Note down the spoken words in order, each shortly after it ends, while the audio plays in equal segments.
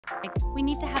Like, we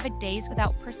need to have a Days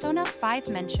Without Persona 5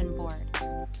 mention board.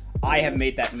 I have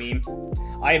made that meme.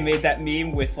 I have made that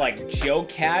meme with, like, Joe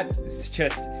Cat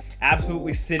just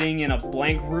absolutely sitting in a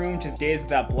blank room, just Days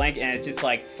Without Blank, and it's just,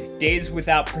 like, Days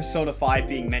Without Persona 5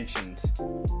 being mentioned.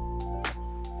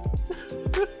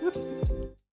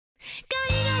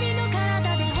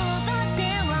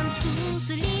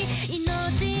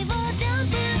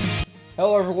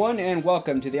 Hello everyone, and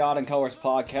welcome to the Odd and Colors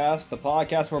podcast, the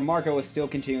podcast where Marco is still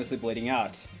continuously bleeding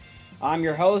out. I'm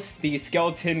your host, the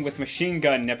skeleton with machine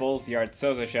gun nipples, the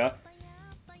Sozo-sha.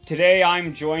 Today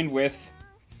I'm joined with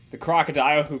the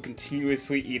crocodile who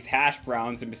continuously eats hash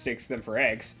browns and mistakes them for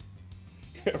eggs,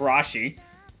 Rashi.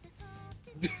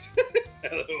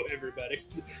 Hello everybody.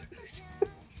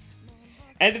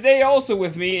 And today also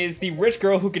with me is the rich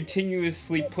girl who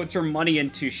continuously puts her money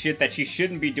into shit that she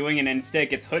shouldn't be doing and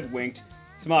instead gets hoodwinked,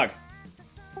 Smug.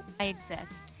 I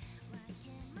exist.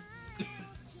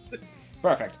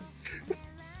 Perfect.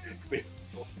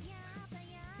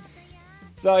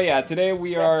 So yeah, today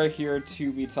we are here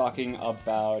to be talking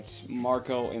about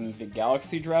Marco and the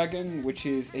Galaxy Dragon, which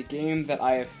is a game that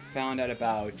I have found out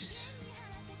about,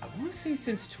 I want to say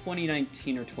since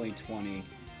 2019 or 2020.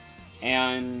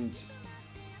 And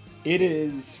it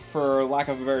is, for lack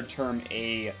of a better term,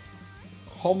 a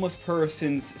homeless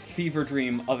person's fever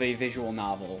dream of a visual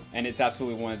novel, and it's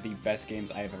absolutely one of the best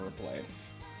games I have ever played.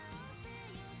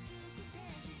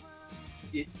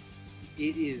 It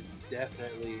is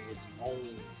definitely its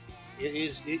own. It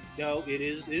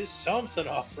is something,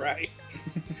 all right.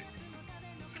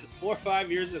 4 or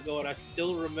 5 years ago, and I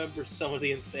still remember some of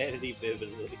the insanity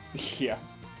vividly. Yeah.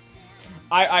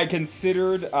 I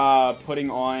considered putting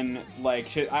on,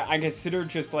 like, I considered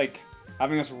just, like,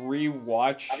 having us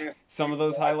re-watch some of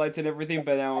those highlights and everything,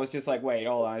 but then I was just like, wait,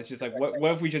 hold on. It's just like,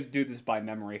 what if we just do this by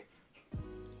memory?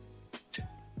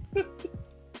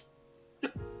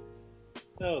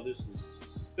 Oh, this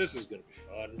is gonna be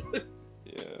fun.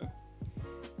 Yeah.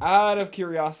 Out of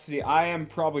curiosity, I am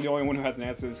probably the only one who has an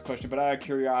answer to this question, but out of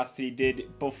curiosity,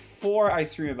 before I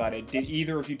stream about it, did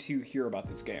either of you two hear about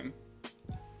this game?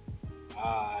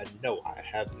 No, I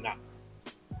have not.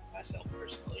 Myself,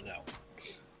 personally, no.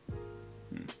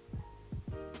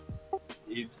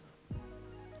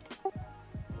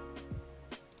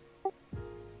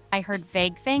 I heard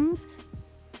vague things.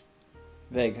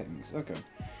 Vague things, okay.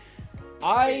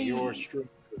 Your stream.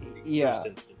 Yeah.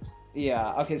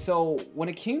 Yeah, okay, so when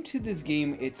it came to this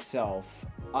game itself,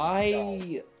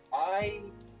 I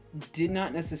did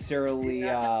not necessarily,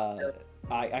 I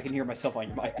can hear myself on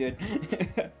your mic, dude.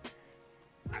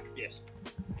 Yes.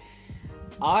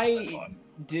 I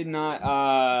did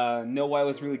not know what I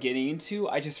was really getting into.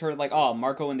 I just heard, like, oh,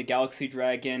 Marco and the Galaxy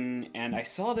Dragon, and I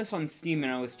saw this on Steam,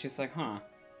 and I was just like, huh.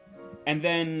 And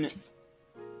then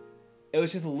it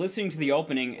was just listening to the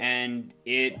opening, and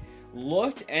it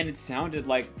looked and it sounded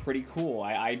like pretty cool.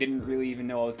 I didn't really even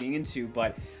know what I was getting into,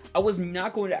 but I was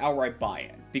not going to outright buy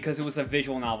it, because it was a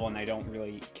visual novel, and I don't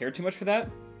really care too much for that.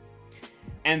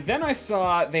 And then I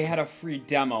saw they had a free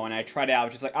demo, and I tried it out. I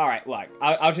was just like, alright, look,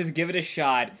 I'll just give it a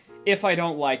shot. If I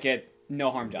don't like it, no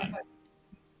harm done.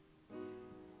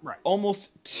 Right.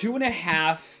 Almost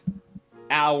 2.5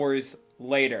 hours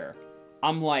later,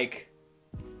 I'm like,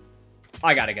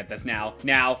 I gotta get this now.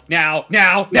 Now!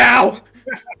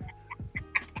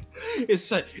 It's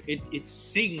like, it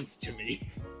sings to me.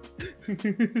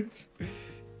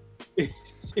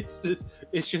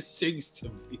 It just sings to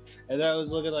me. And I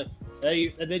was looking like,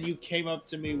 hey, and then you came up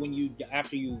to me when you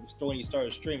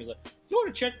started streaming. It's like, you want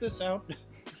to check this out?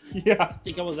 Yeah. I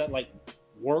think I was at like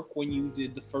work when you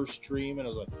did the first stream, and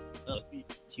I was like,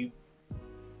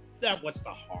 what's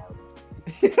the harm?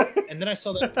 And then I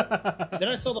saw that. Then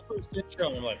I saw the first intro,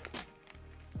 and I'm like,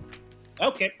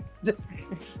 okay.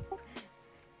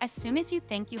 As soon as you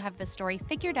think you have the story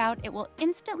figured out, it will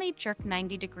instantly jerk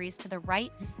 90 degrees to the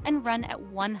right and run at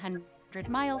 100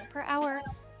 miles per hour.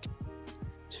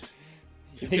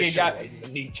 You think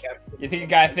you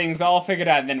got things all figured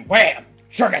out, and then wham!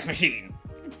 Short-ass machine!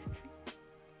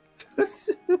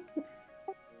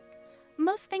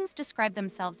 Most things describe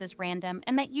themselves as random,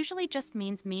 and that usually just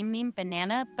means meme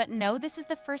banana, but no, this is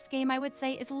the first game I would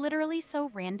say is literally so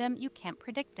random you can't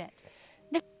predict it.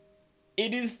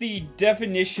 It is the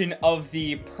definition of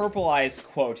the Purple Eyes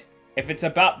quote, "If it's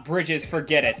about bridges,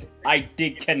 forget it. I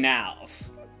dig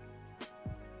canals."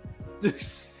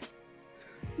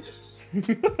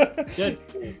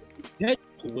 Deadpool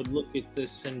would look at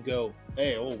this and go,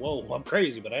 hey, oh, whoa, I'm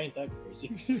crazy, but I ain't that crazy.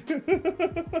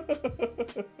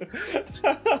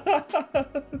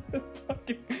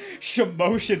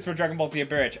 Shimotions for Dragon Ball Z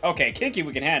Abridged. Okay, kinky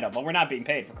we can handle, but we're not being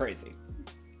paid for crazy.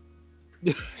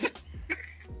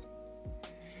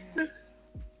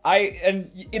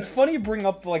 And it's funny you bring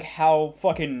up like how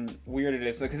fucking weird it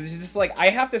is, because it's just like, I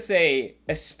have to say,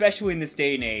 especially in this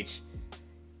day and age,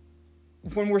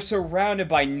 when we're surrounded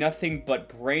by nothing but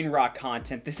brain rot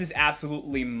content, this is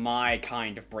absolutely my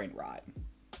kind of brain rot.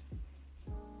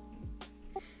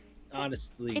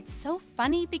 Honestly, It's so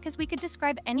funny because we could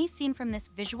describe any scene from this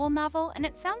visual novel and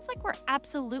it sounds like we're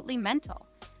absolutely mental.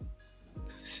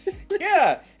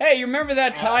 Yeah. Hey, you remember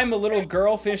that time a little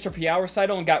girl finished her piano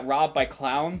recital and got robbed by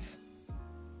clowns?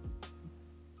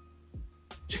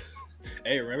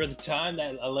 hey, remember the time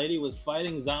that a lady was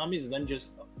fighting zombies and then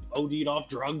just OD'd off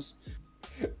drugs?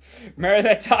 Remember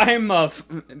that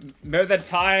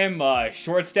time,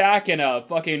 Short Stack and a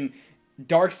fucking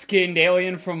dark-skinned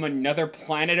alien from another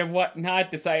planet and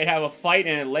whatnot decided to have a fight,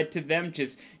 and it led to them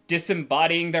just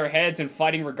disembodying their heads and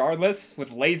fighting regardless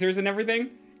with lasers and everything?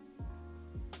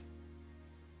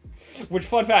 Which,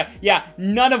 fun fact, yeah,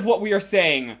 none of what we are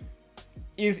saying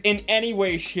is in any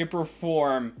way, shape, or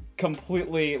form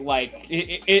completely, like,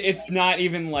 it's not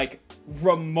even, like,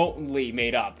 remotely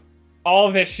made up. All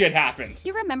of this shit happened.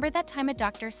 You remember that time a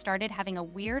doctor started having a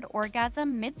weird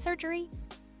orgasm mid-surgery?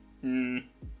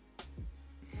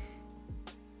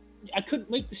 I couldn't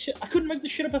make the shit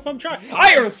up if I'm trying. I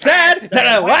am sad that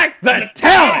I lack the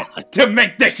talent to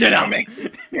make this shit up.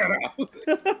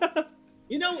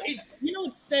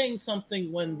 It's saying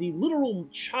something when the literal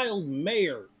child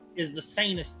mayor is the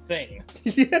sanest thing.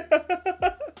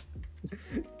 Yeah.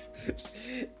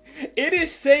 It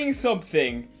is saying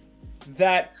something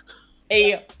that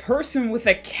a person with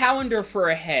a calendar for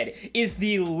a head is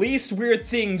the least weird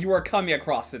thing you are coming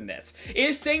across in this. It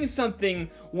is saying something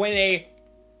when a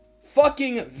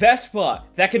fucking Vespa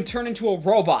that can turn into a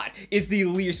robot is the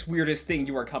least weirdest thing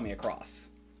you are coming across.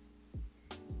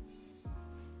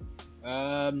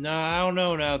 No, I don't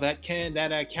know now. That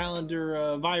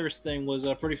calendar virus thing was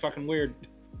pretty fucking weird.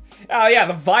 Oh yeah,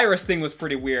 the virus thing was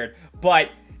pretty weird, but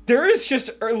there is just,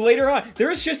 later on,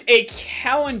 there is just a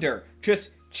calendar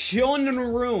just chilling in a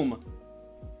room,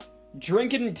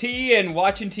 drinking tea and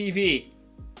watching TV.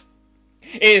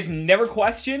 It is never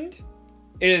questioned.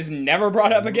 It is never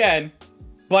brought up again,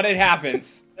 but it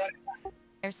happens.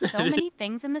 There's so many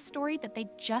things in the story that they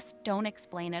just don't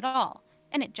explain at all,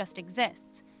 and it just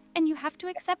exists, and you have to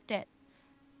accept it.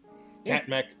 Cat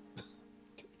mech.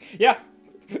 Yeah,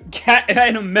 cat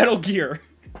and a Metal Gear.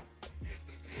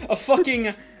 A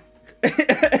fucking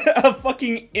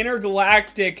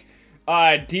intergalactic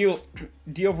deal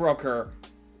broker,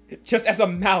 just as a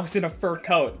mouse in a fur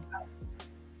coat.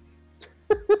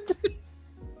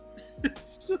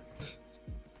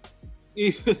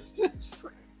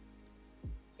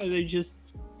 And they just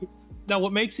now.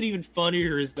 What makes it even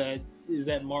funnier is that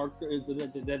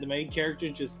the main character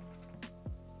just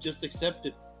accept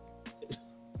it.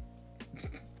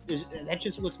 That's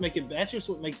just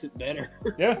what makes it better.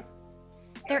 Yeah.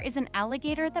 There is an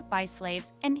alligator that buys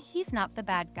slaves, and he's not the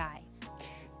bad guy.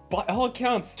 By all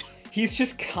accounts, he's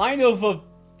just kind of a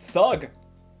thug.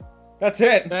 That's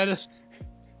it. That is.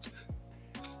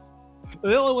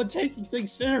 The only one taking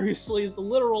things seriously is the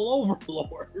literal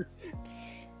overlord.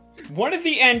 One of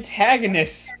the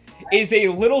antagonists is a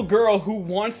little girl who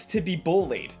wants to be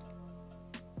bullied.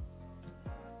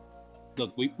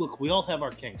 Look, we all have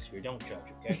our kinks here. Don't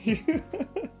judge, okay?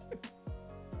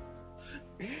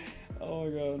 Oh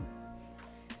my god.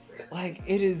 Like,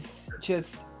 it is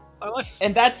just...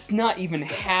 And that's not even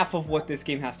half of what this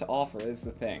game has to offer, is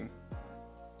the thing.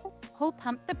 Who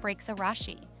pumped the brakes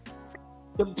Arashi?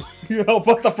 Yo,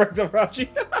 what the frick's Arashi?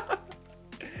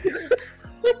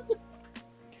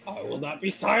 I will not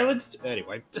be silenced.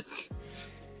 Anyway.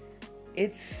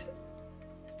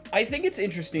 I think it's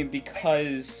interesting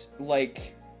because,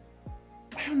 like,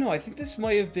 I don't know, I think this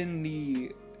might have been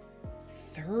the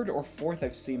third or fourth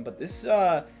I've seen, but this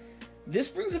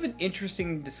brings up an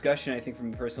interesting discussion, I think, for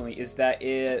me personally, is that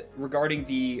regarding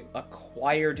the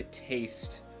acquired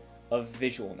taste of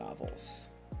visual novels.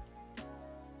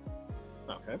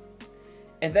 Okay.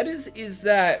 And that is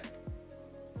that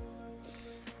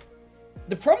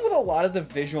the problem with a lot of the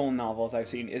visual novels I've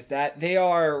seen is that they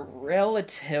are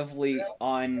relatively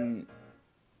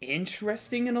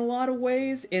uninteresting in a lot of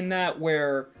ways, in that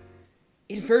where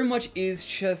it very much is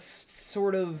just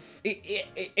sort of...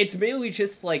 It's mainly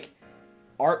just, like,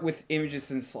 art with images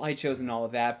and slideshows and all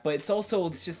of that, but it's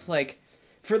just, like,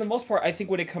 for the most part, I think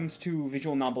when it comes to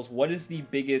visual novels, what is the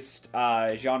biggest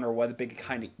genre, what are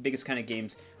the biggest kind of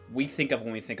games we think of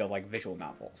when we think of, like, visual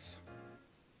novels?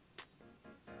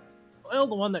 Well,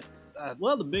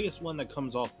 the biggest one that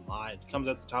comes at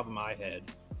the top of my head,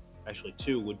 actually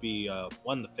two, would be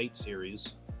one, the Fate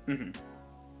series. Mm-hmm.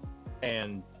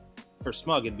 And for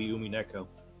Smug, it'd be Umineko.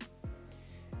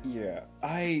 Yeah,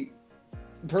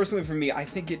 personally, for me, I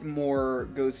think it more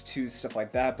goes to stuff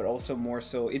like that, but also more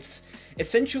so, it's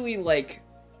essentially like,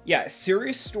 yeah,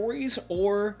 serious stories,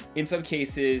 or in some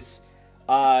cases,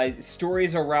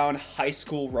 stories around high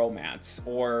school romance,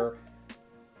 or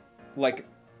like...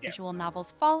 Visual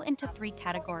novels fall into 3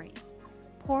 categories: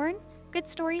 porn, good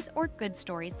stories, or good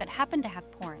stories that happen to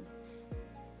have porn.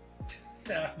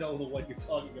 I know the one you're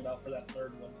talking about for that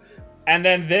third one. And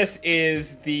then this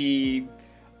is the,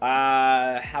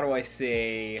 how do I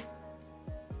say...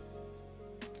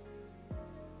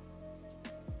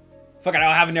 Fuck it, I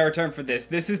don't have a narrow term for this.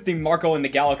 This is the Marco and the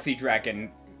Galaxy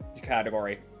Dragon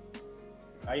category.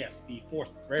 Yes, the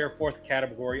rare fourth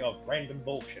category of random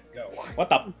bullshit. Go. What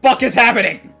the fuck is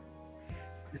happening?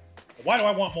 Why do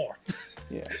I want more?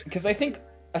 Yeah, because I think,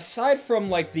 aside from,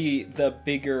 like, the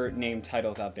bigger name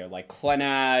titles out there, like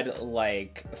Clannad,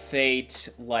 like Fate,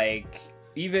 like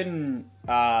even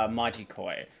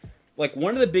Majikoi, like,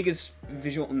 one of the biggest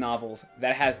visual novels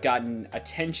that has gotten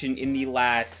attention in the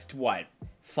last, what,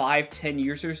 5-10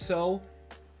 years or so,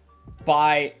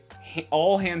 by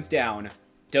all hands down,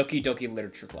 Doki Doki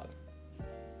Literature Club.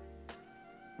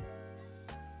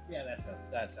 Yeah,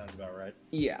 that sounds about right.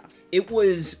 Yeah, it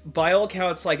was, by all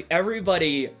accounts, like,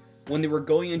 everybody, when they were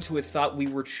going into it, thought we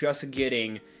were just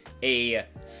getting a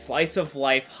slice of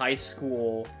life high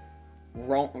school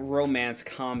romance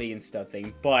comedy and stuff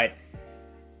thing, but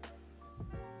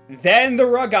then the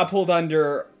rug got pulled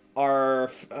under our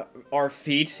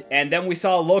feet, and then we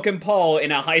saw Logan Paul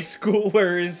in a high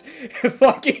schooler's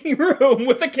fucking room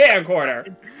with a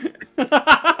camcorder.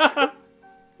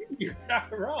 You're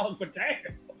not wrong, but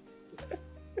damn.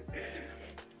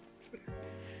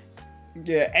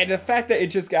 Yeah, and the fact that it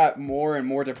just got more and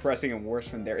more depressing and worse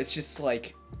from there, it's just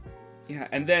like, yeah.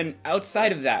 And then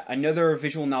outside of that, another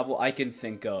visual novel I can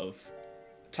think of,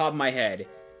 top of my head,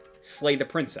 Slay the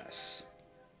Princess.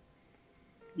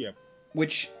 Yeah.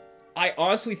 Which I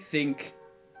honestly think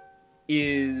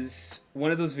is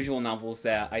one of those visual novels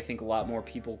that I think a lot more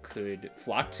people could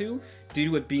flock to, due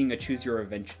to it being a choose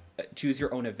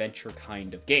your own adventure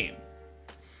kind of game,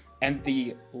 and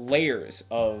the layers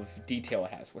of detail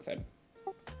it has within.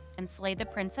 And Slay the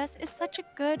Princess is such a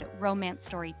good romance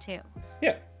story too.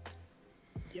 Yeah.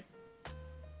 Yep.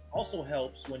 Also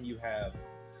helps when you have,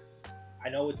 I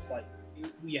know it's like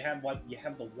you have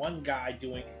the one guy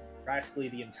doing practically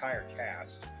the entire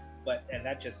cast, and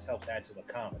that just helps add to the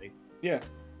comedy. Yeah.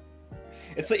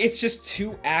 It's like, it's just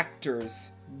 2 actors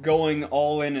going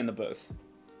all in the booth.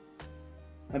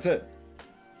 That's it.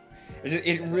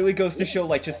 It really goes to show,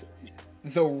 like, just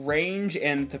the range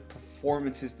and the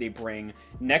performances they bring,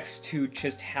 next to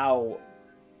just how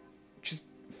just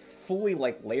fully,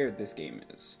 like, layered this game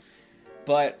is.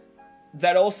 But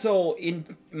that also, in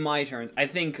my terms, I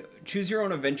think Choose Your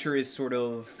Own Adventure is sort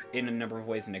of, in a number of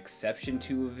ways, an exception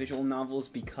to visual novels,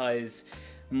 because,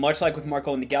 much like with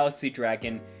Marco and the Galaxy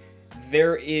Dragon,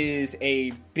 there is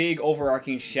a big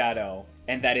overarching shadow,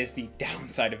 and that is the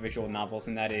downside of visual novels,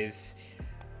 and that is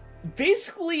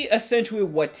basically essentially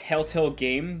what Telltale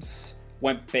Games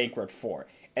went bankrupt for.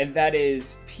 And that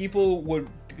is, people would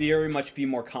very much be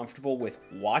more comfortable with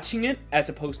watching it as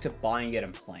opposed to buying it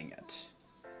and playing it.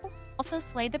 Also,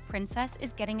 Slay the Princess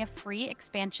is getting a free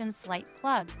expansion slight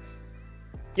plug.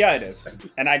 Yeah, it is.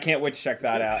 And I can't wait to check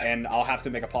that out, and I'll have to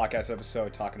make a podcast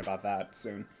episode talking about that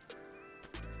soon.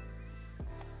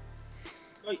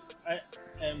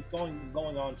 And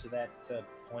going on to that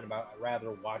point about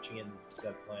rather watching it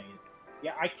instead of playing it,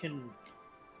 yeah,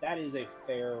 that is a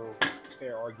fair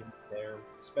argument there,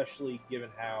 especially given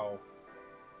how.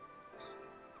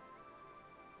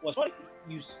 Well, it's funny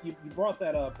you brought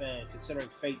that up, and considering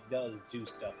Fate does do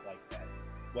stuff like that,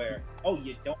 where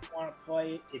you don't want to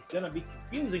play it, it's gonna be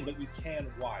confusing, but you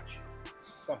can watch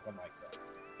something like that.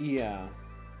 Yeah.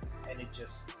 And it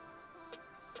just.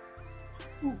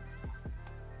 Ooh.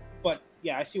 But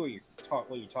yeah, I see what you're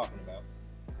talking about.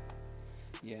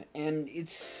 Yeah, and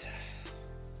it's,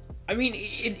 I mean,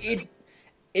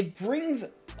 it brings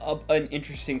up an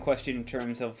interesting question in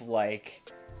terms of, like,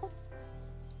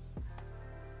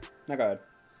 no, go ahead.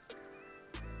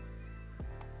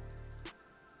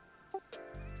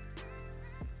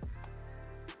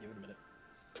 Give it a minute.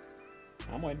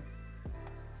 I'm waiting.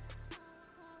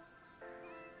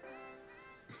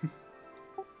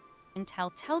 And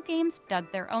Telltale Games dug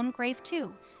their own grave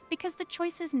too, because the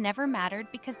choices never mattered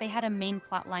because they had a main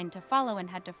plot line to follow and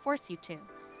had to force you to.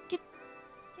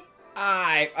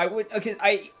 I would, okay,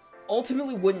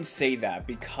 ultimately wouldn't say that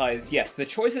because, yes, the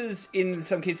choices in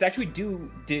some cases actually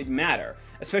did matter,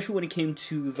 especially when it came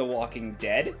to The Walking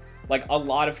Dead. Like, a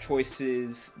lot of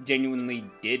choices genuinely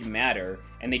did matter,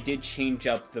 and they did change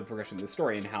up the progression of the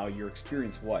story and how your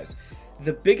experience was.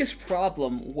 The biggest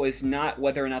problem was not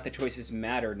whether or not the choices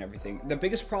mattered and everything. The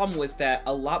biggest problem was that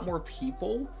a lot more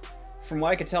people, from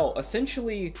what I could tell,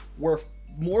 essentially were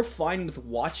more fine with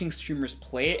watching streamers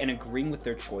play it and agreeing with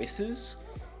their choices,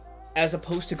 as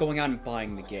opposed to going out and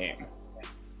buying the game.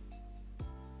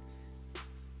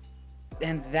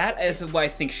 And that is what I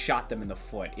think shot them in the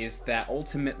foot, is that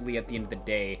ultimately, at the end of the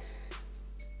day,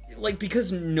 like,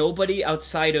 because nobody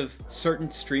outside of certain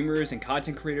streamers and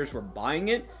content creators were buying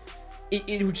it,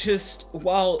 it was just,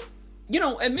 while, you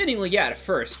know, admittingly, yeah, at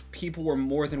first, people were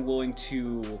more than willing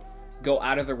to go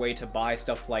out of their way to buy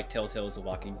stuff like Telltale's The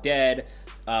Walking Dead,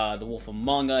 The Wolf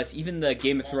Among Us, even the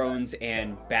Game of Thrones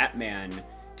and Batman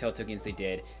Telltale games they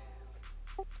did.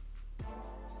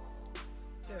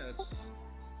 Yeah,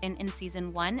 In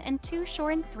Season 1 and 2,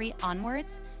 sure, and 3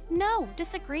 onwards? No,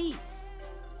 disagree.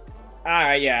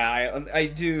 Yeah, I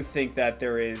do think that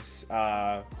there is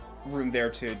room there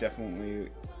to definitely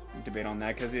debate on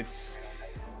that, because it's...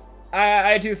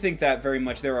 I do think that very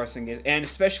much there are some games, and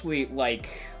especially, like,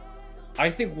 I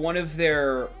think one of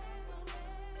their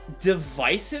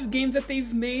divisive games that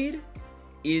they've made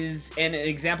is, and an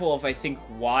example of, I think,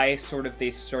 why sort of they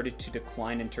started to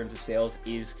decline in terms of sales,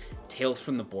 is Tales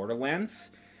from the Borderlands.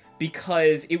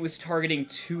 Because it was targeting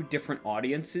two different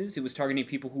audiences. It was targeting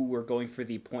people who were going for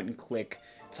the point-and-click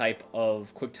type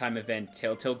of quick-time event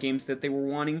Telltale games that they were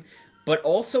wanting, but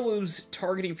also it was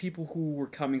targeting people who were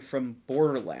coming from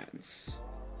Borderlands.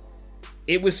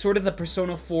 It was sort of the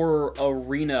Persona 4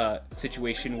 Arena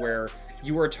situation where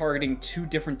you were targeting two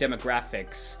different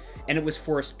demographics, and it was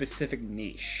for a specific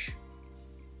niche.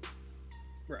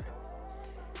 right.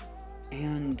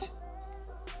 And...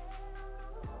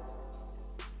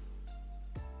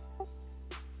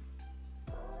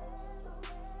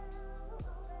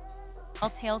 All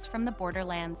Tales from the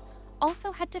Borderlands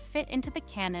also had to fit into the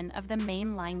canon of the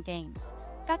mainline games.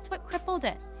 That's what crippled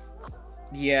it.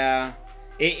 yeah,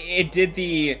 it did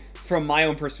the, from my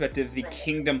own perspective, the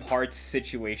Kingdom Hearts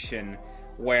situation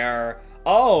where,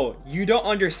 oh, you don't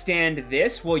understand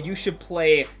this? Well, you should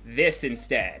play this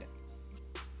instead.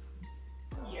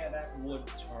 Yeah, that would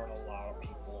turn a lot of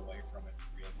people away from it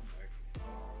real quick.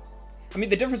 I mean,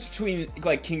 the difference between,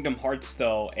 like, Kingdom Hearts,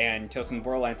 though, and Tales from the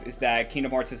Borderlands is that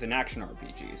Kingdom Hearts is an action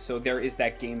RPG, so there is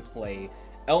that gameplay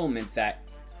element that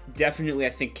definitely,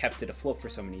 I think, kept it afloat for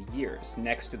so many years,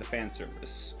 next to the fan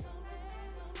service.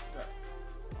 Right.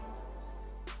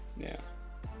 Yeah.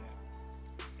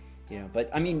 Yeah, but,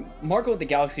 I mean, Marco the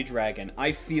Galaxy Dragon,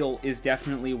 I feel, is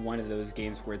definitely one of those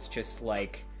games where it's just,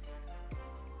 like,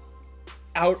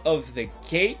 out of the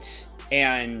gate,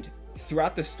 and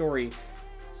throughout the story,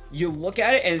 you look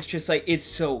at it and it's just like, it's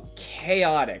so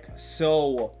chaotic,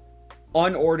 so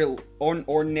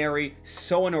unordinary,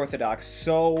 so unorthodox,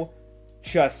 so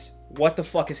just, what the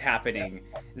fuck is happening,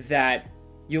 that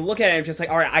you look at it and just like,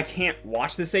 alright, I can't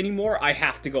watch this anymore, I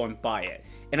have to go and buy it.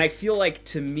 And I feel like,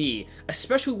 to me,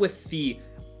 especially with the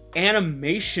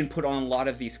animation put on a lot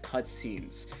of these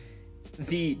cutscenes,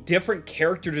 the different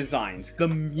character designs, the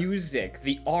music,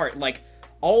 the art, like,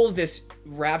 all of this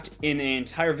wrapped in an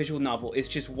entire visual novel is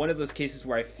just one of those cases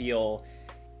where I feel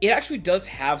it actually does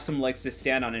have some legs to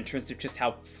stand on in terms of just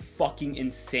how fucking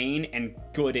insane and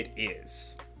good it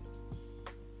is.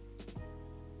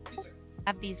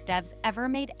 Have these devs ever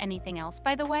made anything else,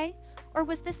 by the way? Or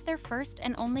was this their first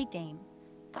and only game?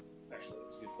 Actually,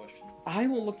 that's a good question. I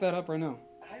will look that up right now.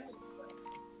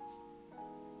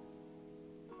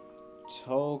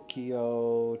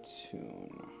 Tokyo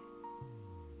Tune.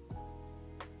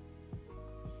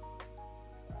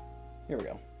 Here we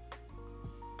go.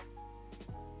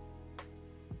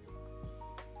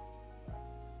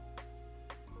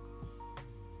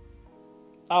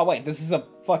 Oh wait, this is a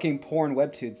fucking porn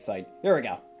webtoon site. Here we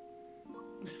go.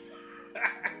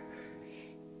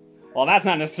 Well, that's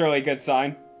not necessarily a good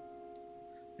sign.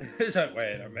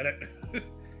 Wait a minute.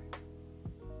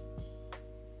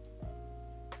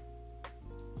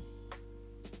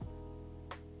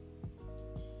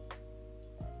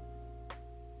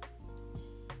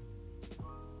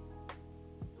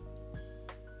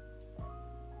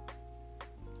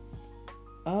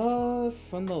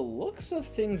 From the looks of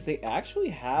things, they actually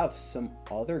have some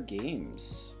other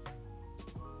games.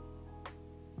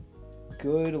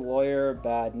 Good Lawyer,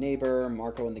 Bad Neighbor,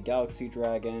 Marco and the Galaxy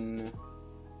Dragon.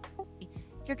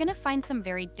 You're gonna find some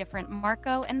very different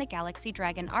Marco and the Galaxy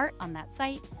Dragon art on that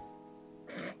site.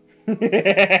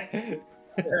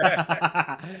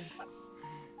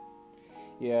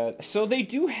 Yeah, so they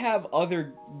do have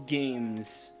other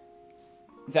games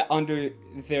that under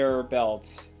their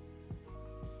belts.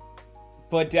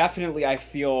 But definitely I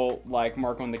feel like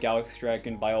Marco and the Galaxy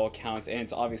Dragon, by all accounts, and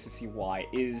it's obvious to see why,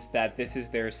 is that this is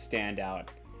their standout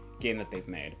game that they've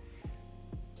made.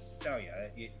 Oh yeah,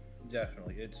 it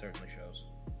definitely, it certainly shows.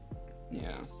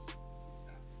 Yeah.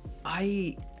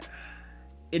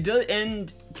 It does,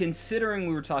 and considering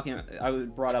we were talking, I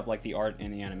brought up like the art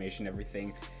and the animation and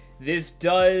everything, this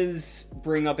does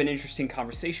bring up an interesting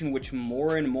conversation, which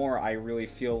more and more I really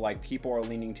feel like people are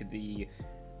leaning to the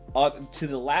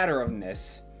latter of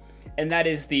this, and that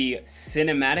is the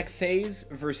cinematic phase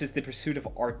versus the pursuit of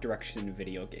art direction in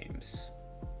video games.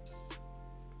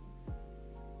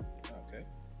 Okay.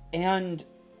 And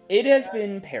it has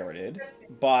been parroted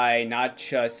by not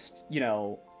just,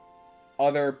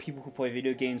 other people who play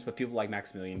video games, but people like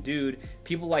Maximilian Dude,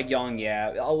 people like Young,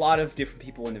 a lot of different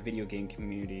people in the video game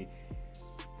community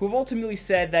who have ultimately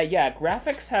said that,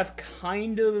 graphics have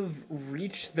kind of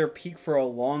reached their peak for a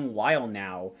long while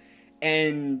now,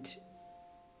 and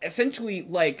essentially,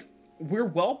 like, we're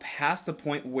well past the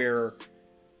point where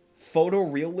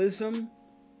photorealism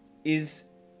is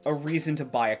a reason to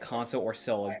buy a console or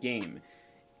sell a game.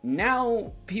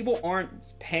 Now, people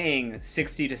aren't paying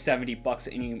 $60 to $70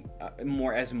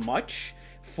 anymore as much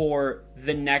for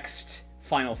the next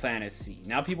Final Fantasy.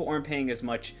 Now people aren't paying as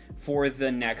much for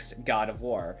the next God of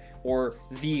War, or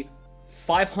the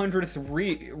 500th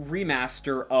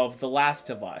remaster of The Last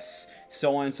of Us,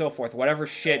 so on and so forth. Whatever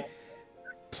shit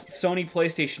Sony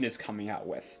PlayStation is coming out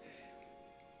with.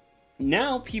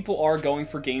 Now people are going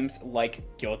for games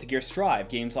like Guilty Gear Strive,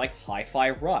 games like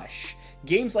Hi-Fi Rush,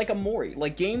 games like Amori,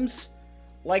 like games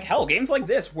like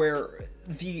this, where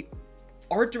the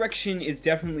art direction is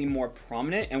definitely more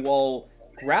prominent, and while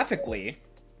graphically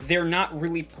they're not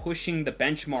really pushing the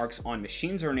benchmarks on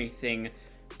machines or anything,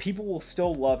 people will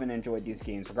still love and enjoy these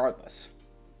games regardless.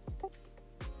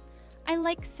 I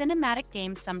like cinematic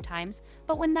games sometimes,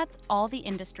 but when that's all the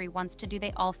industry wants to do,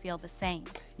 they all feel the same.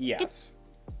 Yes.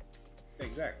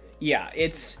 Exactly. Yeah,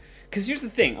 it's... Because here's the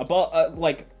thing, about,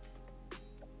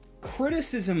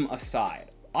 criticism aside,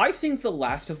 I think The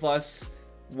Last of Us,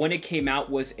 when it came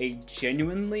out, was a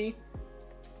genuinely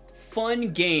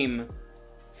fun game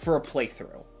for a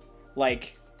playthrough.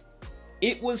 Like,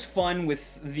 it was fun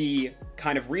with the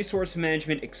kind of resource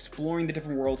management, exploring the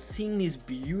different worlds, seeing these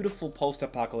beautiful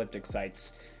post-apocalyptic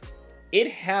sites. It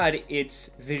had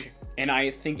its vision, and I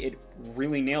think it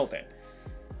really nailed it.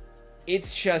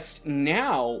 It's just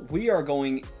now we are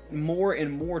going more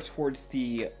and more towards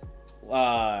the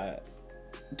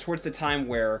time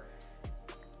where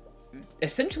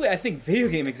essentially I think video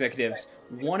game executives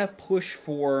want to push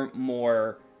for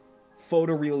more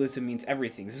photorealism means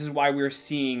everything. This is why we're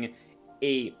seeing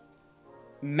a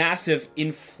massive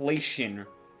inflation.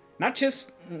 Not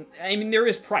just, I mean, there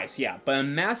is price, yeah, but a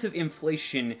massive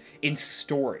inflation in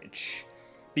storage.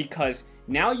 Because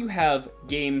now you have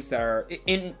games that are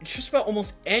in just about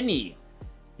almost any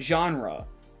genre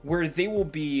where they will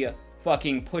be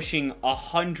fucking pushing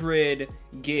 100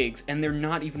 gigs and they're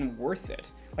not even worth it.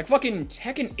 Like fucking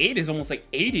Tekken 8 is almost like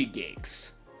 80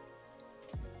 gigs.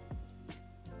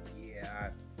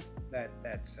 Yeah,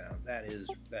 that's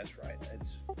right.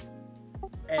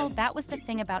 That was the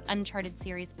thing about Uncharted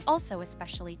series also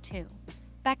especially too.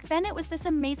 Back then it was this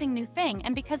amazing new thing,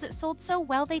 and because it sold so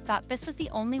well they thought this was the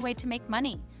only way to make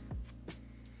money.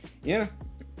 Yeah.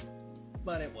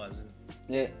 But it wasn't.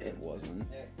 It wasn't.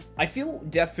 I feel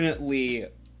definitely,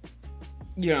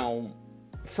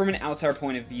 from an outsider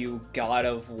point of view, God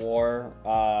of War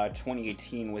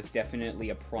 2018 was definitely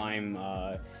a prime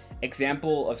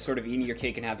example of sort of eating your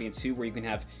cake and having it too, where you can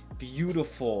have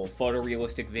beautiful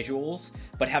photorealistic visuals,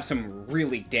 but have some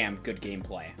really damn good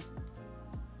gameplay.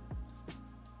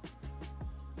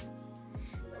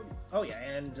 Oh yeah,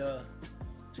 and to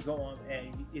go on,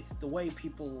 and it's the way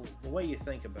you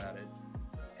think about it,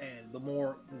 and the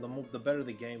better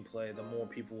the gameplay, the more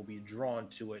people will be drawn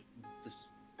to it,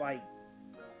 despite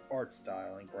art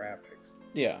style and graphics.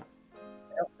 Yeah.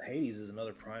 Hades is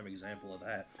another prime example of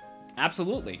that.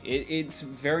 Absolutely. It's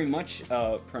very much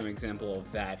a prime example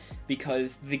of that,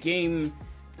 because the game,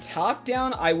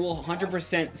 top-down, I will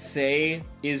 100% say,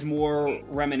 is more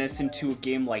reminiscent to a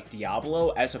game like Diablo,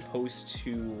 as opposed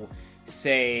to,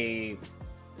 say,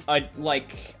 I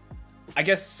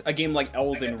guess a game like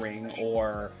Elden Ring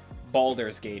or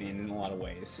Baldur's Gate in a lot of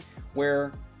ways,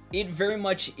 where it very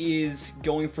much is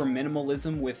going for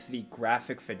minimalism with the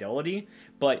graphic fidelity,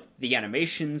 but the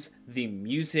animations, the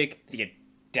music,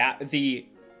 the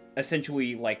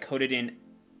essentially like coded in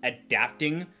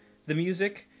adapting the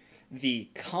music, the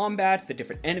combat, the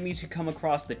different enemies you come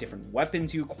across, the different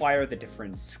weapons you acquire, the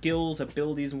different skills,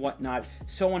 abilities, and whatnot,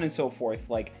 so on and so forth.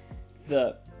 Like,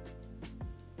 the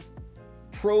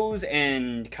pros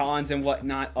and cons and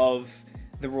whatnot of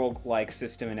the roguelike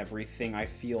system and everything, I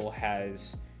feel,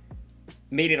 has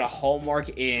made it a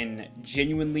hallmark in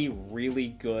genuinely really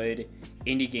good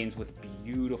indie games with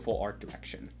beautiful art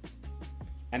direction.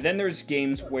 And then there's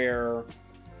games where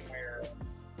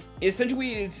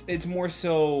essentially it's more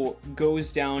so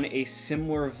goes down a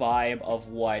similar vibe of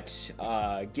what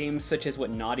games such as what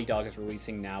Naughty Dog is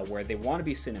releasing now, where they want to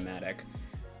be cinematic,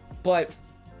 but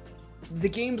the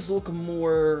games look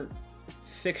more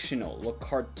fictional, look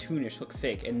cartoonish, look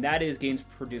fake, and that is games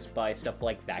produced by stuff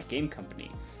like That Game Company,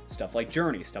 stuff like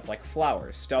Journey, stuff like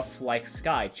Flowers, stuff like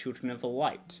Sky, Children of the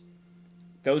Light.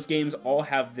 Those games all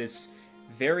have this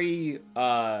very,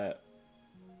 I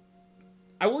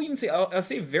will even say, I'll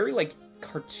say very, like,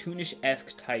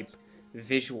 cartoonish-esque type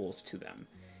visuals to them.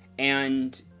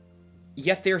 And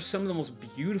yet they're some of the most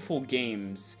beautiful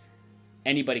games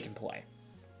anybody can play.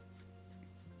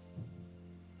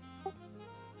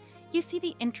 You see,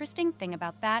 the interesting thing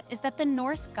about that is that the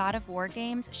Norse God of War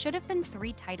games should have been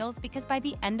 3 titles because by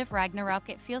the end of Ragnarok,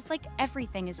 it feels like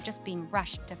everything is just being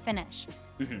rushed to finish.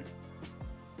 Mm-hmm.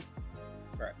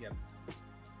 Right, yeah.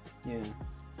 Yeah.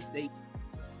 They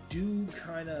do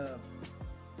kind of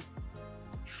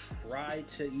try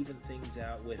to even things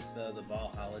out with the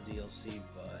Valhalla DLC,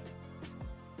 but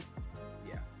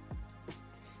yeah.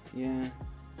 Yeah.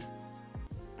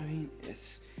 I mean,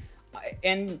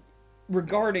 and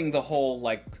regarding the whole,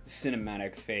 like,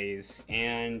 cinematic phase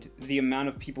and the amount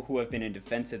of people who have been in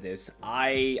defense of this,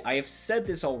 I have said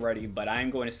this already, but I'm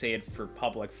going to say it for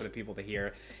public for the people to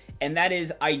hear, and that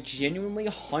is, I genuinely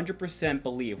 100%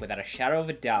 believe, without a shadow of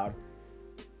a doubt,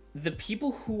 the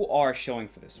people who are showing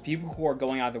for this, people who are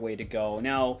going out of their way to go,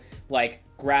 now, like,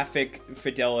 graphic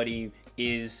fidelity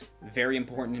is very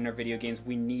important in our video games.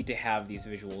 We need to have these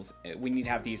visuals. We need to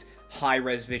have these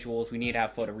high-res visuals. We need to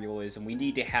have photorealism. We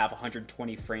need to have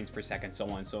 120 frames per second, so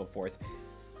on and so forth.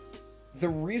 The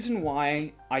reason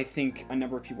why I think a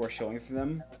number of people are showing for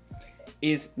them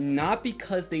is not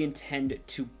because they intend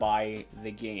to buy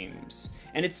the games.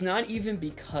 And it's not even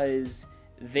because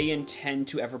they intend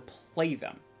to ever play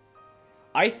them.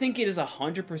 I think it is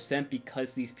 100%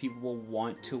 because these people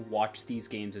want to watch these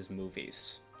games as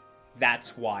movies.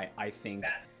 That's why I think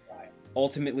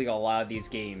ultimately a lot of these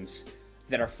games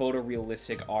that are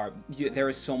photorealistic there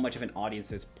is so much of an audience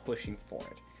that's pushing for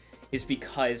it, is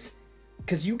because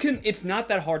you can, it's not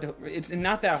that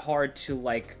hard to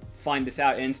like find this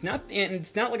out, and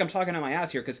it's not like I'm talking on my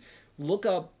ass here, because look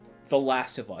up The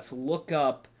Last of Us, look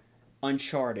up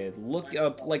Uncharted, look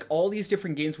up like all these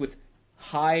different games with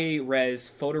high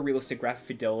res photorealistic graphic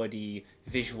fidelity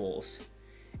visuals,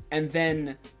 and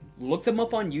then look them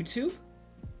up on YouTube,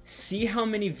 see how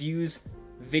many views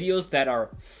videos that are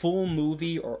full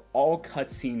movie or all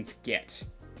cutscenes get.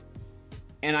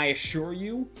 And I assure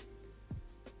you,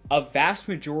 a vast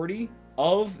majority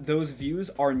of those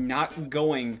views are not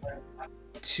going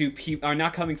to are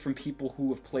not coming from people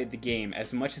who have played the game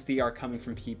as much as they are coming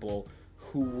from people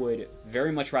who would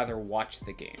very much rather watch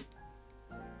the game.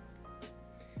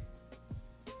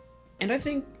 And I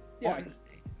think, yeah.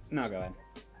 No, go ahead.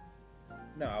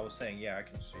 No, I was saying, yeah, I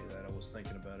can see that. I was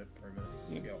thinking about it for a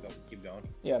minute. Yeah. Keep going.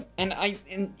 Yeah,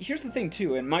 and here's the thing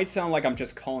too. It might sound like I'm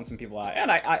just calling some people out,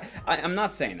 and I'm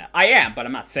not saying that. I am, but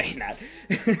I'm not saying that.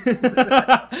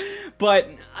 But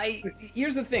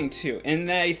here's the thing too,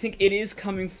 and I think it is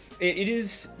it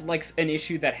is like an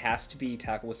issue that has to be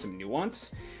tackled with some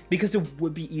nuance. Because it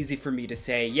would be easy for me to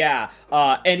say, yeah,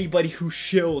 anybody who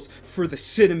shills for the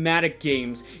cinematic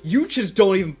games, you just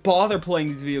don't even bother playing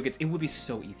these video games. It would be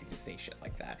so easy to say shit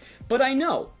like that. But I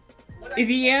know.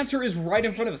 The answer is right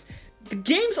in front of us. The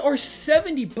games are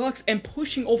 $70 and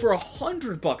pushing over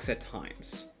 $100 at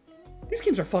times. These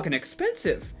games are fucking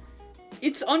expensive.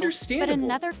 It's understandable. But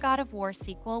another God of War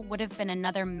sequel would have been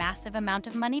another massive amount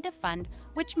of money to fund,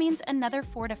 which means another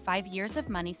 4 to 5 years of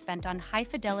money spent on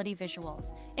high-fidelity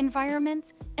visuals,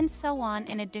 environments, and so on,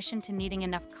 in addition to needing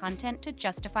enough content to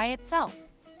justify itself.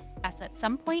 As at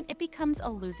some point, it becomes a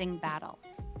losing battle.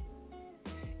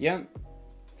 Yeah.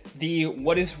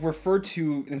 What is referred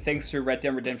to, and thanks to Red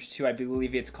Dead Redemption 2, I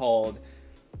believe it's called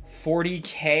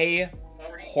 40K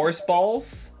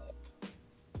horseballs?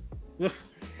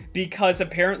 Because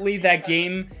apparently that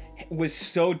game was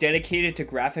so dedicated to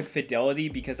graphic fidelity,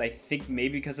 because I think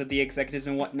maybe because of the executives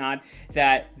and whatnot,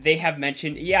 that they have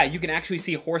mentioned, yeah, you can actually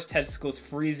see horse testicles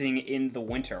freezing in the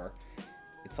winter.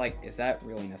 It's like, is that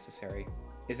really necessary?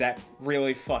 Is that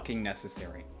really fucking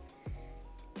necessary?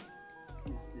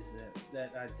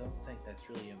 that I don't think that's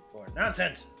really important.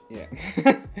 Nonsense. Yeah.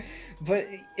 But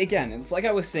again, it's like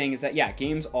I was saying, is that yeah,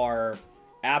 games are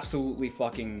absolutely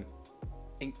fucking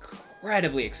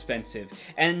incredibly expensive,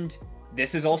 and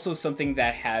this is also something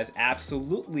that has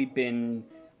absolutely been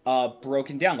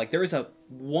broken down. Like, there is a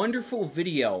wonderful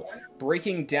video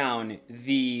breaking down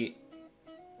the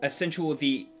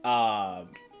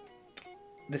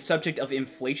subject of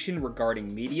inflation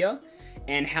regarding media,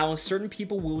 and how certain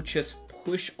people will just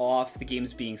push off the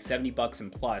games being $70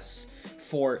 and plus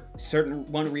for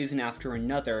one reason after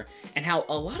another, and how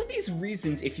a lot of these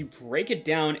reasons, if you break it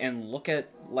down and look at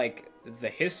like the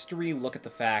history, look at the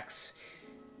facts,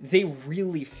 they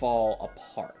really fall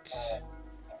apart.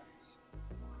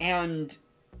 And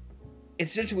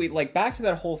essentially, like, back to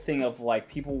that whole thing of like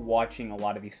people watching a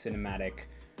lot of these cinematic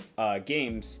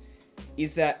games,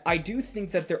 is that I do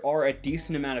think that there are a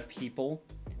decent amount of people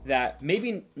that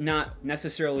maybe not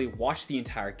necessarily watch the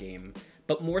entire game,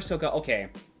 but more so go, okay,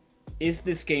 is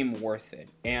this game worth it?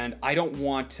 And I don't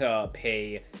want to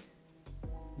pay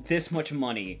this much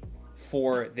money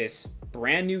for this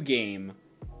brand new game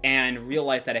and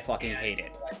realize that I fucking hate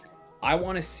it. I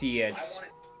want to see it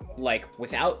like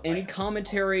without any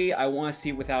commentary. I want to see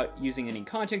it without using any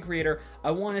content creator.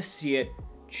 I want to see it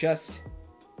just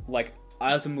like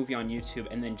as a movie on YouTube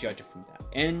and then judge it from that.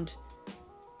 And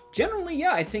generally,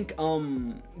 yeah, I think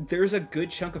there's a good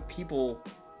chunk of people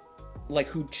like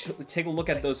who take a look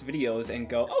at those videos and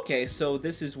go, okay, so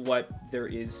this is what there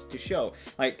is to show.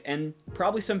 Like, and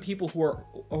probably some people who are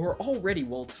already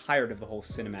well tired of the whole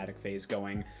cinematic phase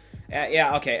going,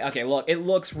 yeah, okay, look, it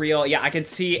looks real. Yeah, I can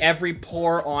see every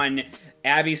pore on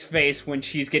Abby's face when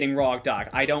she's getting raw dog.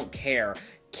 I don't care.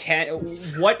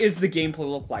 What is the gameplay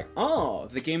look like? Oh,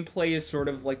 the gameplay is sort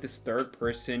of like this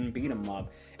third-person beat-em-up,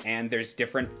 and there's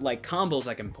different like combos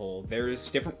I can pull. There's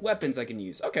different weapons I can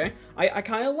use. Okay, I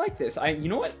kind of like this. You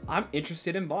know what? I'm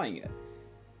interested in buying it.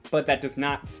 But that does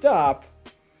not stop,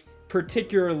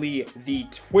 particularly the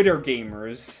Twitter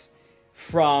gamers,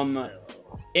 from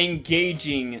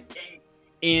engaging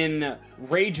in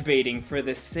rage baiting for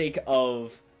the sake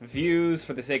of views,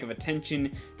 for the sake of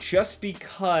attention, just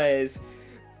because.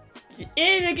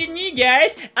 Hey, look at me,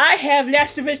 guys! I have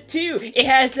Last of Us 2! It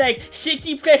has, like,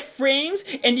 60 plus frames,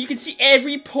 and you can see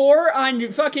every pore on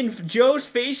fucking Joe's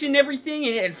face and everything,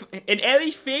 and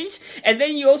Ellie's face, and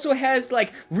then you also has,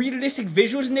 like, realistic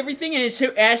visuals and everything, and it's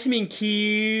so awesome and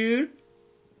cute.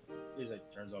 He's like,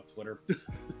 turns off Twitter.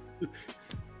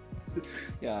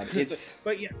 Yeah, it's...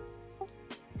 But yeah.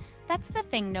 That's the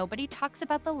thing, nobody talks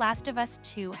about. The Last of Us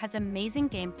 2 has amazing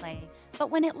gameplay, but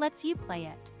when it lets you play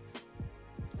it.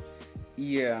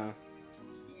 Yeah.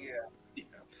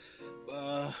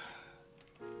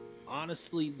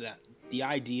 Honestly, the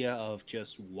idea of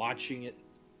just watching it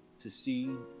to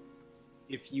see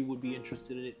if you would be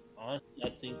interested in it, honestly, I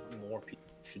think more people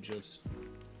should just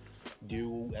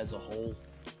do as a whole.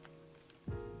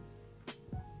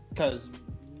 Because,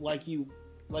 like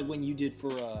when you did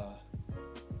for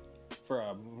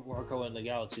Marco and the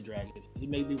Galaxy Dragon, it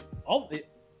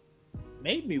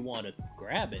made me want to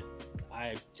grab it.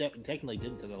 I technically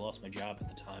didn't because I lost my job at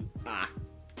the time.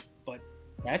 But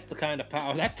that's the kind of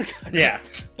power.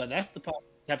 But that's the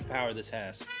type of power this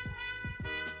has.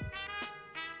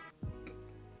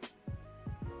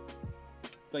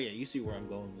 But yeah, you see where I'm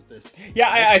going with this. Yeah,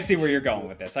 I see where you're going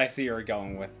with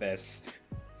this.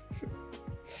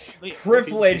 Yeah,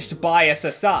 privileged bias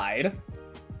aside.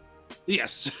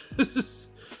 Yes.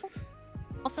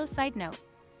 Also, side note.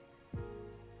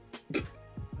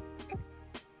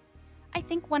 I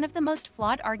think one of the most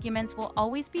flawed arguments will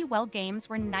always be, well, games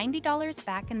were $90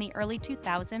 back in the early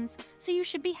 2000s, so you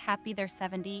should be happy they're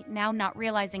 $70 now, not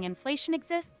realizing inflation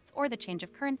exists or the change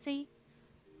of currency.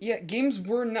 Yeah, games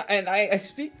were not, and I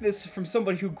speak this from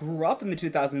somebody who grew up in the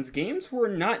 2000s, games were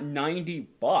not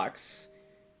 $90.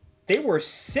 They were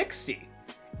 $60.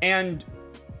 And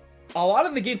a lot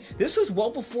of the games, this was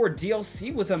well before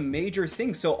DLC was a major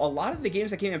thing, so a lot of the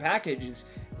games that came in packages,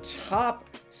 top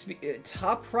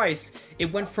price,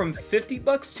 it went from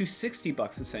 $50 to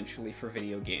 $60 essentially for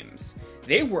video games.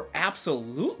 They were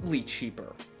absolutely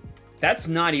cheaper. That's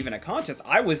not even a contest.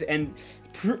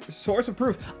 Source of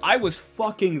proof, I was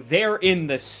fucking there in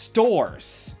the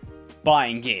stores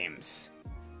buying games.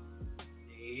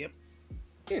 Yep.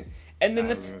 Yeah. And then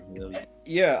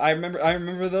I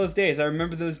remember those days. I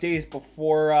remember those days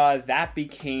before that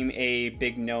became a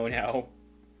big no-no.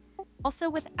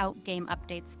 Also, without game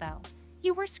updates, though,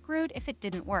 you were screwed if it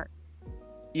didn't work.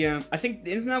 Yeah, I think,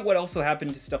 isn't that what also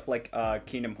happened to stuff like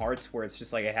Kingdom Hearts, where it's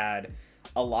just like it had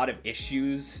a lot of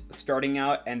issues starting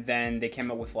out, and then they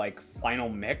came up with like Final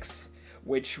Mix,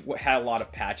 which had a lot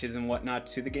of patches and whatnot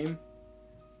to the game.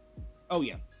 Oh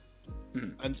yeah,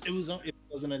 and it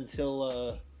wasn't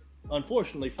until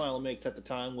unfortunately Final Mix at the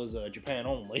time was Japan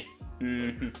only.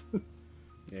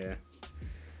 Yeah.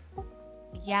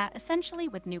 Yeah, essentially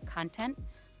with new content.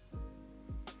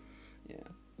 Yeah.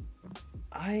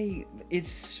 I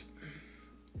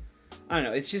don't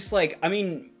know, it's just like, I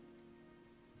mean,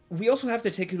 we also have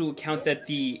to take into account that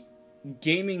the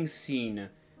gaming scene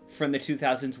from the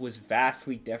 2000s was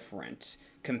vastly different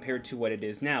compared to what it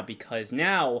is now, because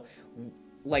now,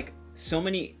 like, so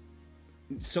many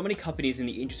companies in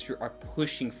the industry are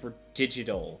pushing for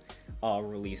digital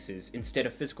releases instead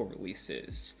of physical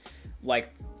releases.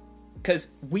 Like, because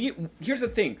here's the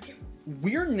thing,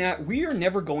 we are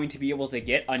never going to be able to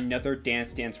get another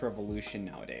Dance Dance Revolution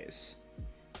nowadays,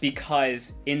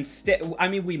 because instead, I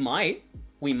mean, we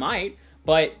might,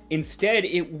 but instead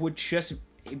it would just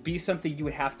be something you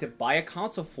would have to buy a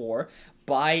console for,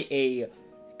 buy a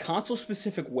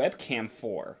console-specific webcam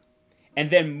for,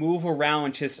 and then move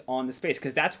around just on the space,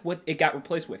 because that's what it got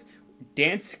replaced with.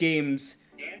 Dance games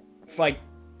like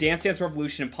Dance Dance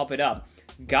Revolution and Pump It Up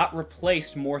got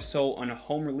replaced more so on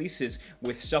home releases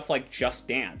with stuff like Just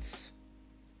Dance.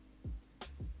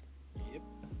 Yep.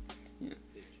 Yeah.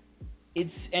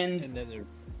 And then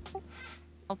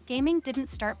Gaming didn't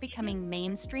start becoming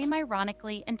mainstream,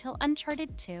 ironically, until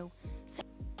Uncharted 2.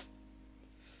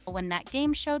 When that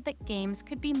game showed that games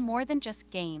could be more than just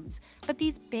games, but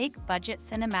these big-budget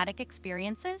cinematic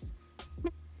experiences.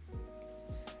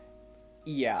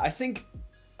 Yeah, I think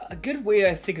a good way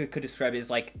I think I could describe it is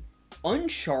like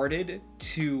Uncharted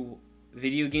to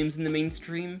video games in the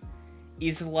mainstream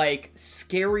is like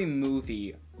Scary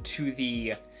Movie to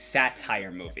the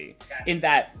satire movie. In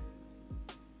that,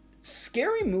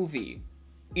 Scary Movie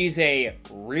is a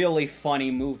really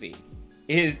funny movie.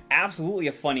 It is absolutely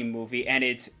a funny movie, and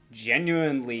it's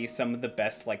genuinely some of the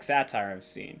best like satire I've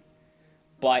seen.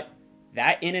 But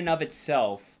that in and of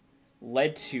itself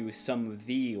led to some of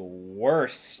the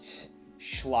worst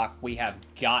schlock we have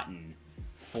gotten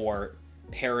for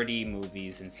parody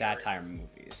movies and satire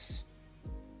movies,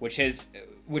 which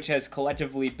has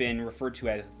collectively been referred to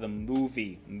as the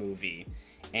movie,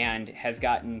 and has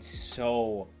gotten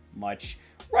so much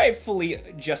rightfully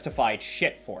justified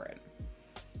shit for it.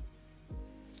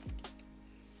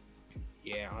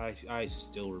 Yeah, I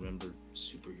still remember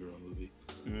Superhero Movie.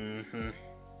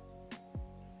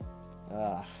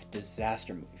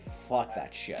 Disaster movie. Fuck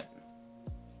that shit.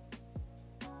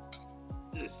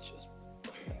 It's just...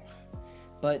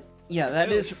 But yeah,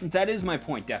 that is my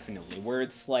point, definitely, where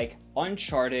it's like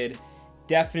Uncharted,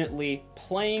 definitely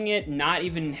playing it, not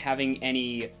even having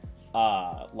any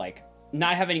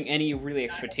not having any really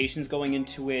expectations going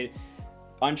into it.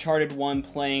 Uncharted 1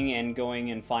 playing and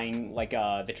going and finding like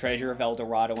the treasure of El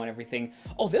Dorado and everything.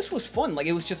 Oh, this was fun. Like,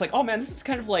 it was just like, oh man, this is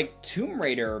kind of like Tomb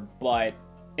Raider, but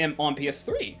on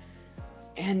PS3.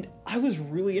 And I was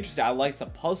really interested. I liked the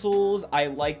puzzles. I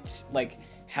liked like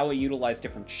how it utilized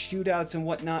different shootouts and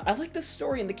whatnot. I liked the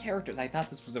story and the characters. I thought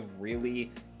this was a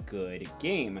really good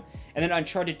game. And then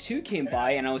Uncharted 2 came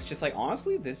by, and I was just like,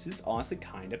 honestly, this is honestly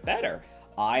kind of better.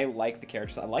 I like the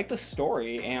characters. I like the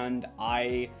story, and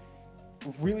I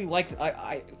really like.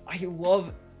 I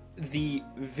love the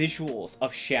visuals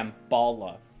of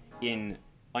Shambhala in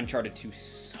Uncharted 2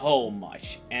 so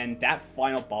much, and that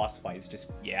final boss fight is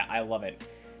just, yeah, I love it.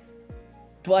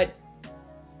 But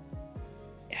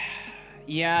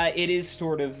yeah, it is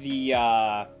sort of the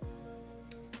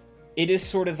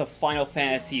Final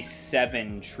Fantasy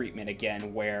VII treatment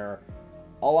again, where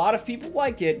a lot of people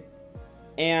like it,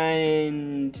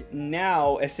 and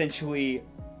now essentially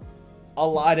a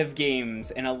lot of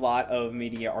games and a lot of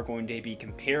media are going to be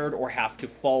compared or have to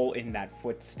fall in the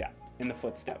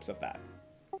footsteps of that.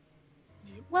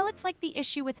 Well, it's like the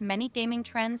issue with many gaming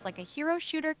trends, like a hero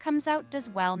shooter comes out, does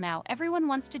well now. Everyone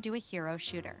wants to do a hero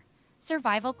shooter.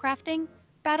 Survival crafting,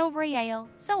 battle royale,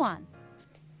 so on.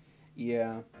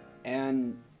 Yeah,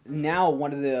 and now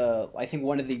one of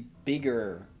the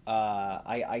bigger,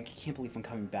 I can't believe I'm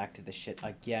coming back to this shit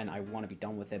again. I want to be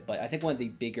done with it, but I think one of the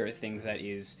bigger things that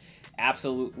is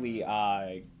absolutely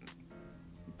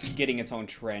getting its own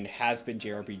trend has been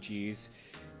JRPGs,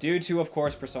 due to, of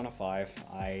course, Persona 5.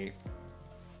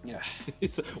 Yeah.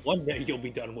 One day you'll be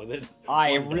done with it.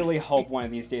 I really hope one of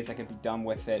these days I can be done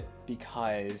with it,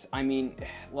 because, I mean,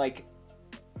 like,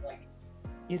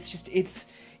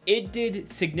 it did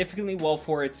significantly well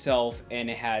for itself, and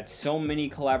it had so many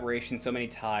collaborations, so many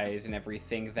ties and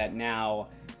everything, that now,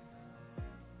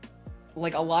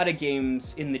 like, a lot of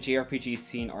games in the JRPG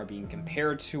scene are being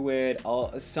compared to it.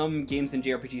 Some games in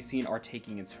JRPG scene are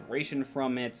taking inspiration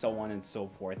from it, so on and so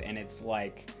forth. And it's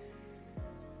like,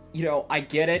 you know, I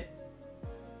get it.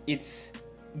 It's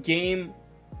game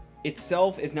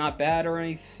itself is not bad or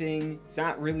anything. It's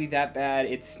not really that bad.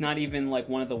 It's not even like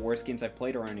one of the worst games I've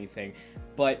played or anything.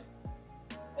 But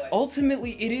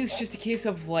ultimately, it is just a case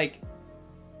of like,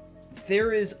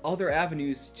 there is other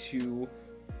avenues to,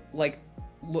 like,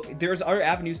 look, there's other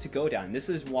avenues to go down. This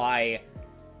is why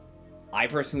I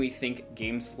personally think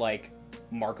games like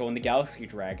Marco and the Galaxy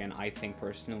Dragon, I think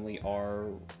personally, are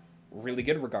really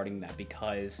good regarding that,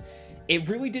 because it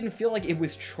really didn't feel like it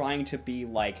was trying to be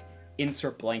like,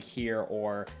 insert blank here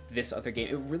or this other game.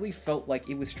 It really felt like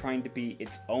it was trying to be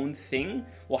its own thing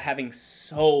while having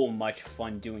so much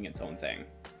fun doing its own thing.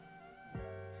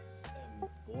 And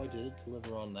boy, did it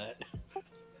deliver on that.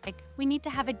 Like, we need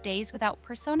to have a Days Without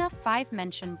Persona 5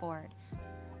 mention board.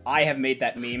 I have made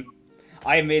that meme.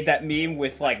 I have made that meme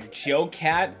with, like, Joe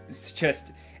Cat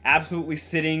just absolutely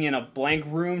sitting in a blank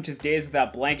room, just Days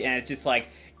Without Blank, and it's just, like,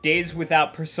 Days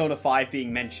Without Persona 5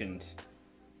 being mentioned.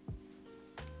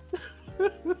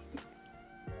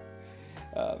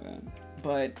 Oh, man.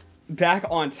 But, back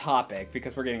on topic,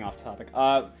 because we're getting off topic.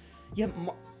 Yeah,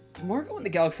 Marco and the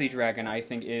Galaxy Dragon, I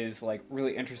think, is, like,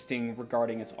 really interesting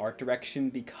regarding its art direction,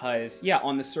 because, yeah,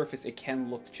 on the surface, it can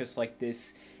look just like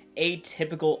this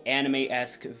atypical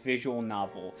anime-esque visual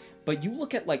novel. But you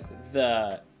look at, like,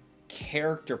 the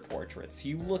character portraits,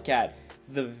 you look at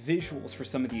the visuals for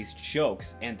some of these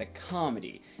jokes, and the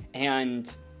comedy,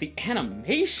 and the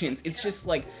animations, it's just,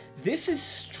 like, this is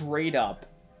straight up,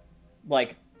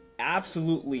 like,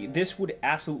 absolutely, this would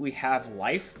absolutely have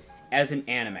life as an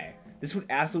anime. This would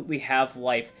absolutely have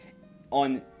life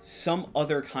on some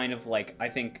other kind of, like, I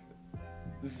think,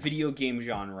 video game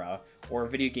genre or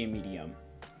video game medium,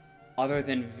 other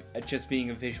than just being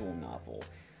a visual novel.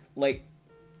 Like,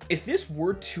 if this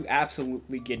were to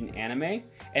absolutely get an anime,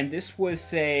 and this was,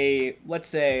 say, let's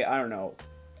say, I don't know,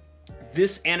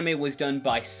 this anime was done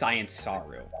by Science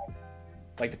Saru.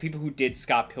 Like, the people who did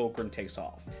Scott Pilgrim Takes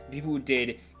Off. The people who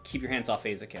did Keep Your Hands Off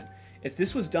Eizouken. If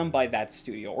this was done by that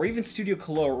studio, or even Studio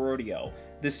Color,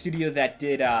 the studio that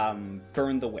did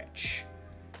Burn the Witch.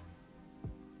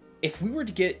 If we were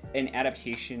to get an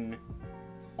adaptation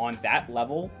on that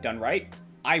level, done right,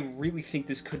 I really think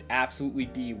this could absolutely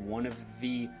be one of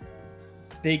the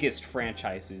biggest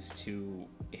franchises to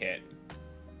hit.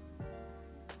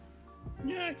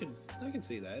 Yeah, I can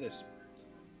see that. It's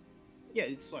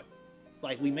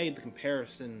like we made the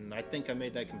comparison. I think I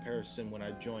made that comparison when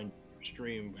I joined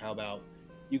stream. How about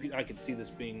I could see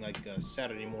this being like a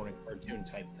Saturday morning cartoon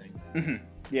type thing. Mm-hmm.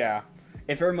 Yeah,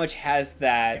 it very much has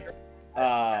that.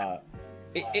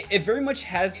 It very much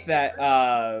has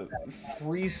that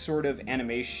free sort of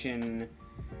animation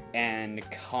and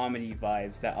comedy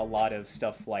vibes that a lot of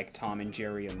stuff like Tom and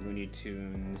Jerry and Looney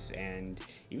Tunes and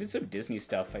even some Disney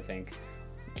stuff, I think,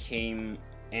 came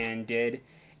and did.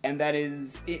 And that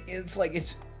is, it's like,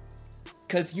 it's,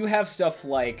 because you have stuff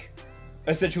like,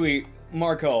 essentially,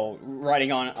 Marco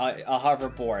riding on a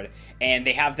hoverboard, and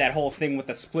they have that whole thing with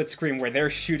the split screen where they're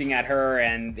shooting at her,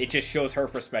 and it just shows her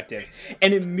perspective.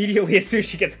 And immediately, as soon as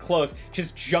she gets close,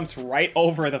 just jumps right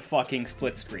over the fucking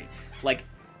split screen. Like,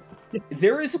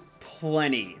 there is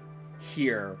plenty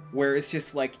here where it's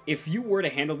just like, if you were to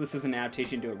handle this as an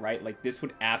adaptation and do it right, like, this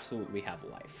would absolutely have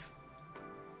life.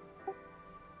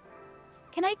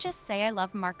 Can I just say I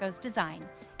love Marco's design,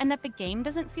 and that the game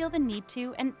doesn't feel the need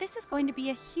to, and this is going to be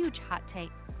a huge hot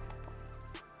take.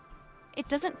 It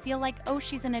doesn't feel like, oh,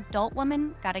 she's an adult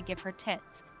woman, gotta give her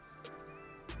tits.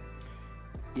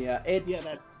 Yeah,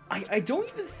 that. I don't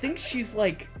even think she's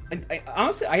like,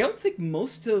 honestly, I don't think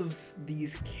most of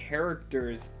these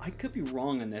characters, I could be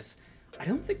wrong on this, I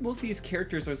don't think most of these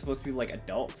characters are supposed to be like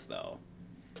adults, though.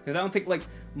 Because I don't think, like,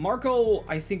 Marco,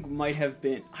 I think, might have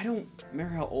been, I don't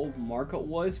remember how old Marco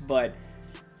was, but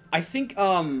I think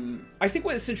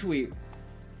what essentially,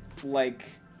 like,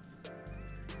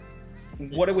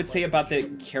 what I would say about the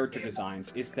character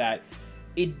designs is that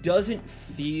it doesn't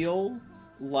feel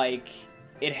like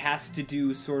it has to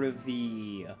do sort of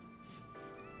the,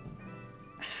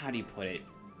 how do you put it,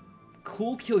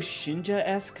 Cool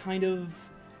Kyoshinja-esque kind of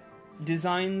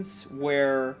designs,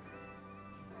 where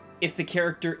if the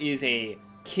character is a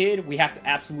kid, we have to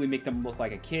absolutely make them look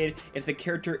like a kid. If the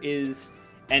character is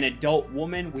an adult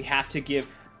woman, we have to give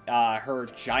her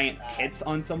giant tits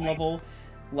on some level.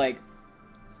 Like,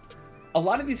 a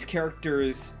lot of these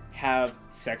characters have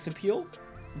sex appeal,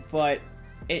 but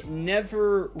it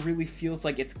never really feels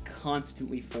like it's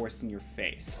constantly forced in your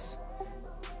face.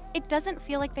 It doesn't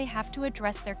feel like they have to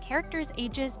address their characters'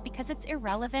 ages because it's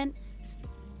irrelevant.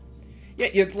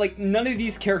 Yeah, like, none of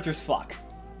these characters fuck.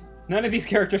 None of these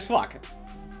characters fuck.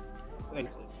 Like,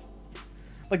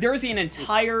 there is an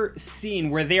entire scene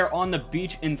where they are on the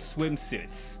beach in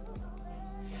swimsuits.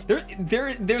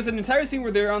 There's an entire scene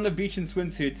where they're on the beach in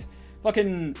swimsuits.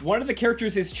 Fucking, one of the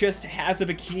characters has a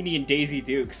bikini and Daisy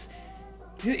Dukes.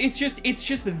 It's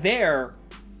just there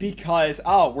because,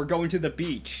 oh, we're going to the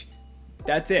beach.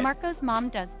 That's it. Marco's mom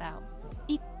does, though.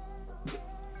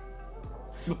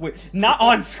 Wait, not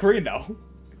on screen, though.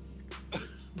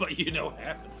 But you know what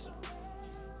happens.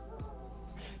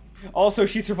 Also,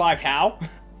 she survived how?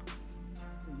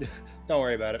 Don't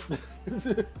worry about it.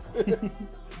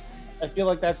 I feel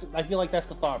like that's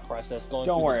the thought process going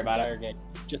through this entire game.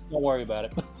 Just don't worry about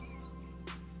it.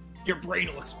 Your brain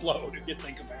will explode if you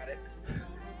think about it.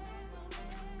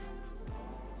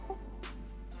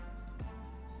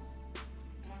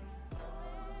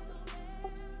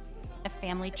 A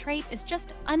family trait is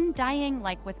just undying,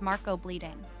 like with Marco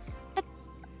bleeding.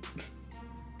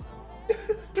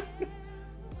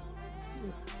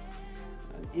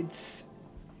 It's...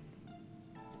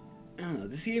 I don't know,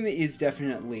 this game is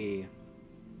definitely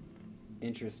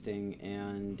interesting,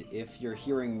 and if you're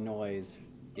hearing noise,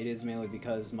 it is mainly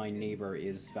because my neighbor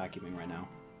is vacuuming right now.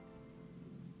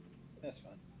 That's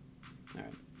fine.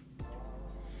 Alright.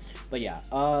 But yeah,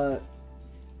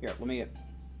 here,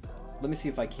 let me see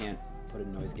if I can't put a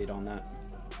noise gate on that.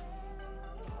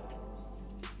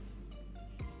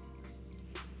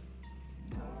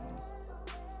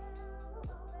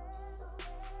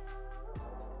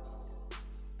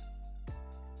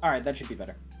 Alright, that should be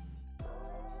better.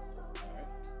 Alright.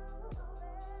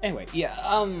 Anyway, yeah,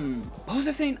 what was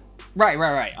I saying? Right.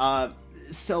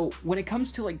 So, when it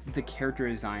comes to, like, the character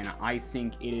design, I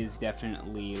think it is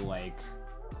definitely, like...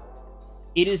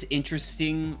 It is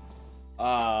interesting,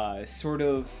 sort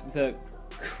of, the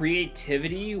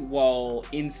creativity, while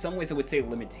in some ways I would say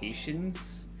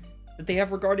limitations that they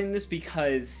have regarding this,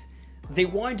 because they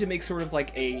wanted to make sort of,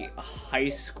 like, a high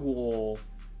school...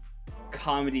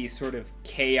 comedy, sort of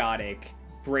chaotic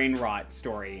brain rot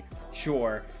story,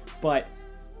 sure, but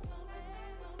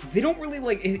they don't really,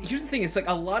 like, here's the thing, it's like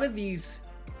a lot of these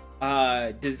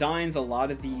designs, a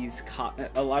lot of these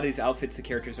outfits the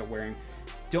characters are wearing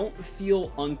don't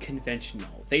feel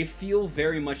unconventional. They feel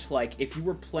very much like if you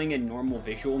were playing a normal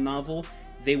visual novel,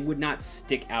 they would not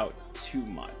stick out too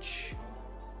much.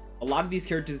 A lot of these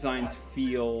character designs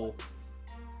feel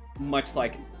much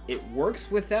like it works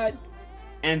with that,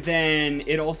 and then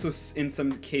it also, in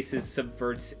some cases,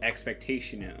 subverts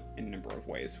expectation in a number of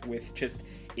ways, with just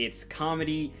its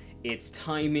comedy, its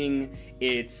timing,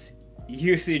 its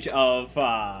usage of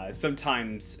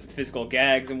sometimes physical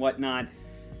gags and whatnot.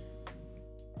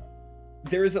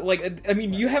 There's, like, I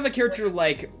mean, you have a character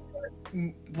like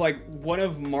one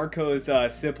of Marco's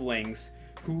siblings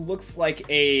who looks like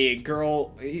a girl,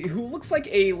 who looks like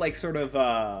a, like, sort of,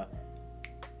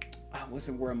 what's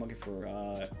the word I'm looking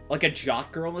for? Like a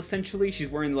jock girl, essentially. She's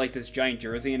wearing, like, this giant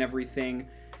jersey and everything.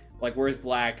 Like, wears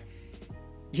black.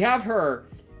 You have her,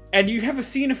 and you have a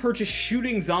scene of her just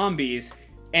shooting zombies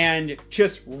and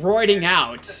just roiding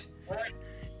out.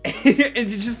 And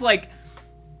it's just, like...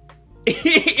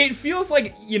 It feels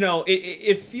like, you know,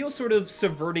 it feels sort of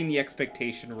subverting the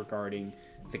expectation regarding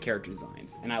the character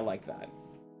designs, and I like that.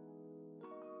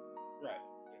 Right.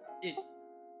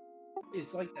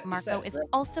 It's like that. Marco is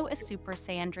also a Super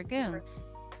Saiyan Dragoon.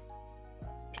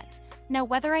 Now,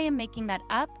 whether I am making that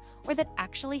up or that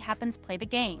actually happens, play the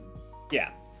game.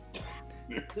 Yeah.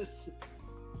 Yeah,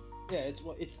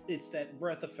 it's that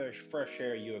breath of fresh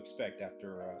air you expect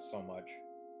after so much.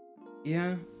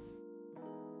 Yeah.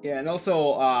 Yeah, and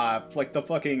also, like, the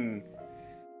fucking...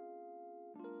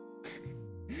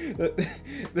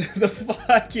 the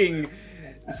fucking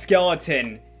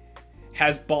skeleton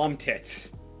has bomb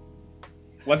tits.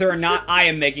 Whether or not I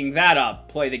am making that up,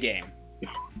 play the game.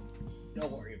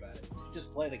 Don't worry about it.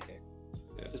 Just play the game.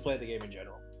 Yeah. Just play the game in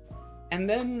general. And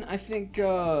then, I think,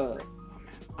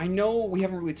 I know we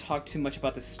haven't really talked too much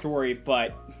about the story,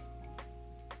 but...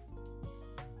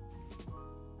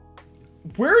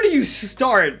 Where do you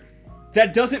start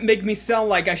that doesn't make me sound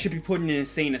like I should be put in an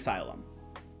insane asylum?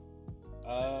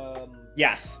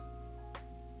 Yes.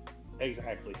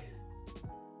 Exactly.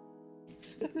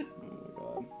 Oh my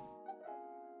god.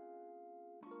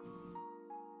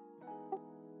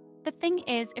 The thing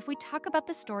is, if we talk about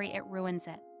the story, it ruins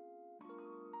it.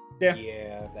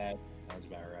 Yeah, that sounds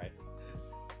about right.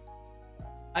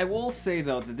 I will say,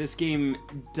 though, that this game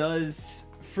does,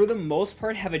 for the most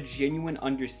part, have a genuine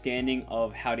understanding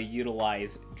of how to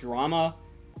utilize drama,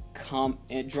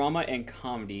 drama and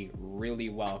comedy really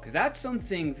well, because that's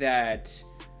something that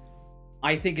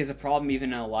I think is a problem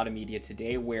even in a lot of media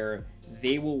today, where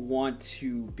they will want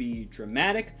to be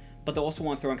dramatic, but they also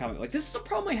want to throw in comedy. Like, this is a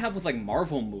problem I have with, like,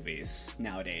 Marvel movies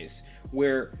nowadays,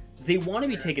 where they want to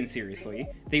be taken seriously,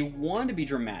 they want to be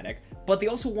dramatic, but they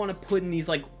also want to put in these,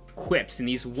 like, quips and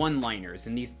these one-liners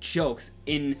and these jokes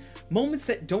in moments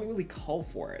that don't really call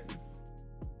for it.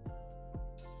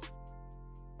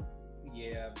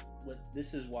 Yeah,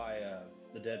 this is why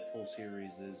the Deadpool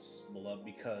series is beloved,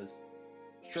 because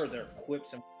sure, there are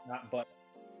quips and whatnot, but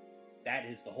that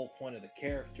is the whole point of the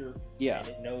character. Yeah. And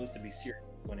it knows to be serious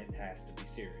when it has to be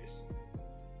serious.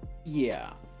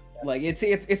 Yeah. Like,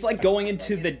 it's like going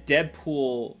into the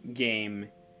Deadpool game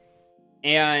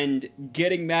and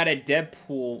getting mad at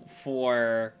Deadpool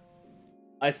for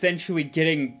essentially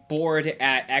getting bored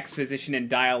at exposition and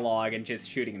dialogue and just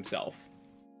shooting himself.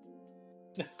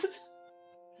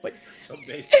 Like, So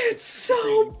basically, it's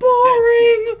so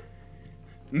boring!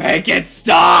 Make it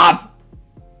stop!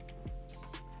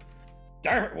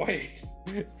 Damn it, wait!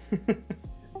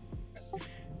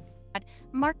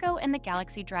 Marco and the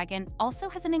Galaxy Dragon also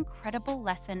has an incredible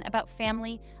lesson about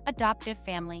family, adoptive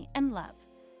family, and love.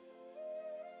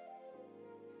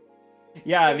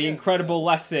 Yeah, the incredible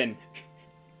lesson.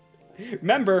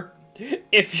 Remember,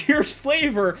 if your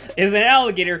slaver is an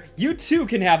alligator, you too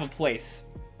can have a place.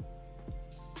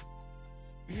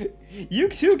 You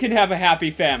too can have a happy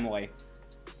family.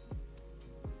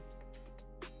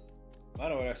 I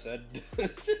know what I said.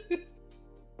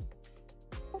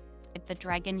 The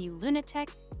dragon, you lunatic.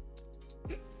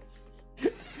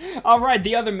 Alright,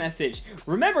 the other message.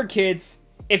 Remember, kids,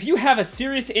 if you have a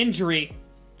serious injury,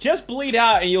 just bleed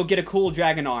out and you'll get a cool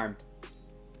dragon arm.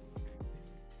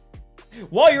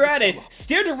 While you're at it,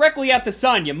 stare directly at the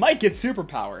sun. You might get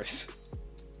superpowers.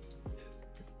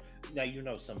 Now you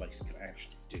know somebody's gonna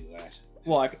actually do that.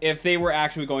 Look, if they were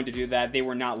actually going to do that, they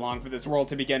were not long for this world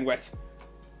to begin with.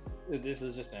 This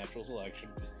is just natural selection.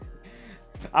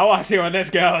 I want to see where this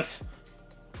goes.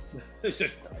 It's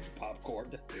just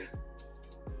popcorn.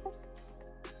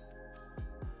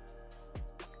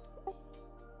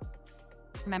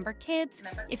 Remember, kids,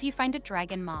 if you find a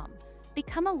dragon mom,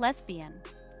 become a lesbian.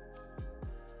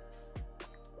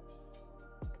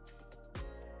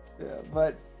 Yeah,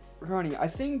 but, Ronnie, I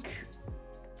think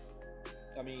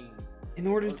I mean, in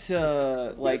order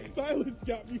to, like... Silence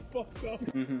got me fucked up.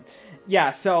 Yeah,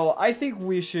 so I think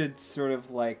we should sort of,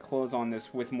 like, close on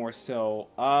this with more so.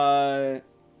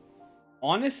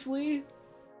 Honestly,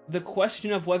 the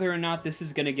question of whether or not this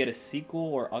is going to get a sequel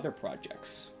or other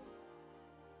projects.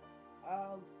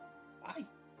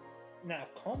 Now,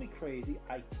 call me crazy,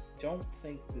 I don't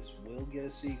think this will get a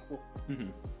sequel.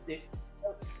 It's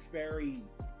very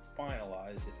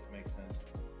finalized, if it makes sense.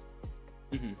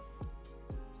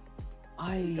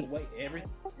 The way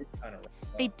everything is kind of wrapped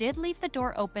up. They did leave the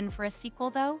door open for a sequel,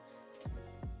 though.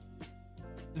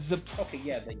 The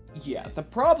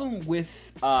problem with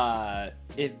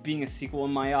it being a sequel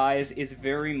in my eyes is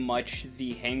very much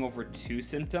the Hangover 2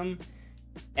 symptom.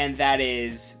 And that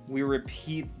is, we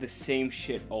repeat the same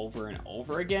shit over and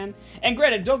over again. And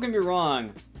granted, don't get me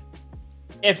wrong,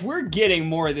 if we're getting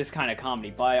more of this kind of comedy,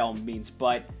 by all means,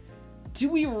 but do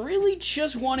we really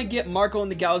just want to get Marco and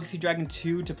the Galaxy Dragon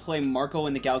 2 to play Marco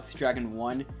and the Galaxy Dragon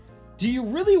 1? Do you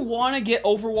really want to get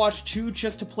Overwatch 2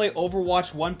 just to play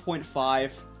Overwatch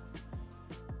 1.5?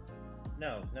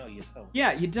 No, you don't.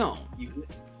 Yeah, you don't.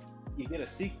 You get a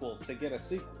sequel to get a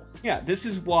sequel. Yeah, this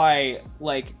is why,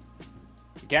 like...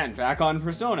 Again, back on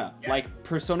Persona. Like,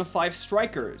 Persona 5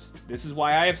 Strikers. This is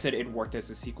why I have said it worked as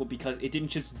a sequel, because it didn't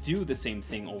just do the same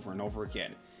thing over and over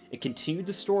again. It continued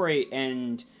the story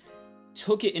and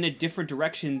took it in a different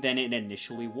direction than it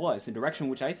initially was. A direction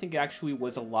which I think actually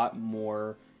was a lot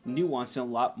more nuanced and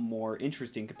a lot more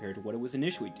interesting compared to what it was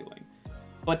initially doing.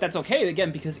 But that's okay,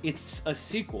 again, because it's a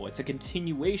sequel. It's a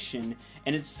continuation,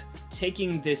 and it's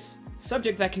taking this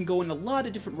subject that can go in a lot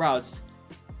of different routes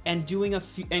and doing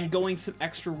going some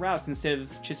extra routes instead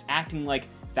of just acting like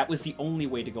that was the only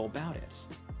way to go about it.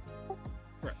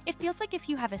 It feels like if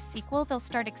you have a sequel, they'll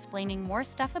start explaining more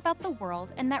stuff about the world,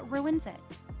 and that ruins it.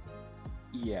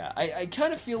 Yeah, I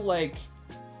kind of feel like...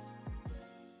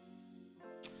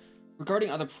 Regarding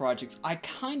other projects, I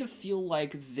kind of feel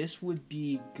like this would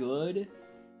be good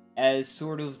as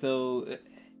sort of the...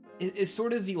 Is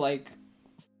sort of the, like...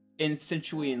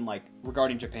 Essentially in, like,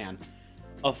 regarding Japan...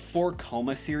 a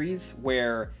 4-Coma series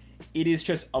where it is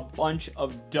just a bunch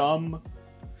of dumb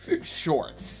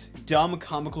shorts, dumb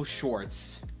comical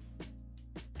shorts,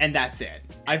 and that's it.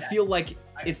 I feel like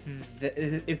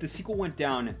if the sequel went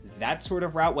down that sort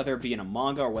of route, whether it be in a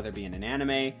manga or whether it be in an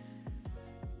anime,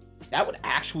 that would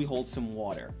actually hold some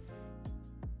water.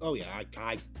 Oh yeah,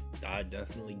 I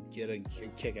definitely get a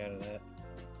kick out of that.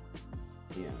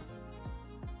 Yeah.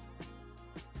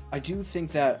 I do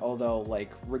think that, although,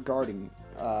 like, regarding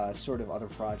sort of other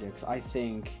projects, I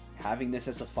think having this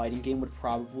as a fighting game would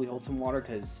probably hold some water,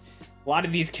 because a lot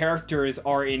of these characters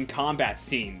are in combat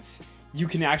scenes. You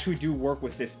can actually do work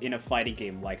with this in a fighting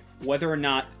game, like whether or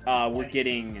not we're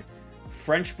getting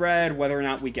French bread, whether or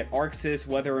not we get Arxis,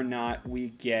 whether or not we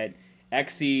get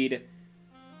Exceed,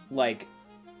 like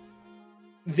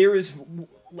there is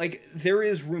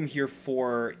room here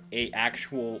for a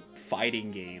actual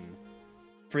fighting game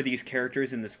for these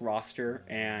characters in this roster,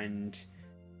 and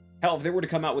hell, if they were to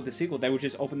come out with a sequel, that would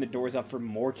just open the doors up for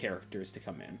more characters to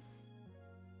come in.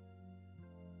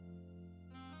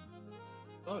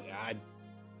 Oh yeah,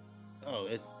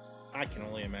 I can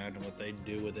only imagine what they'd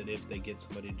do with it if they get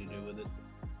somebody to do with it.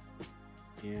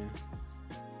 Yeah.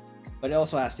 But it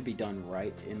also has to be done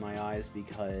right, in my eyes,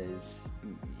 because...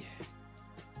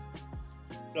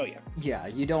 Oh yeah. Yeah,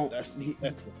 you don't... That's the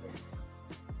thing.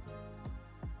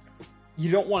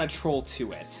 You don't want to troll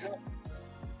to it.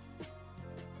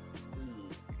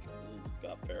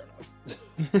 God, fair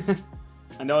enough.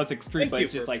 I know it's extreme, Thank but you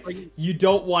it's just for like, bringing- you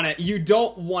don't want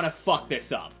to fuck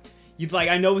this up. You'd like,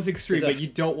 I know it's extreme, but you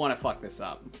don't want to fuck this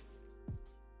up.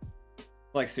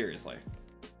 Like, seriously.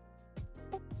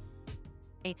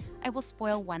 I will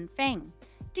spoil one thing.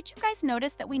 Did you guys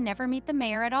notice that we never meet the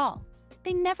mayor at all?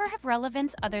 They never have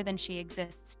relevance other than she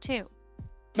exists too.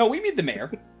 No, we meet the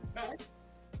mayor.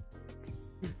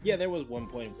 Yeah, there was one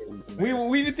point We where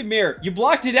meet the mayor. You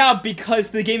blocked it out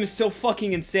because the game is so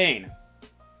fucking insane.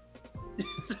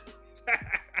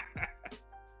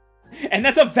 And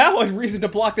that's a valid reason to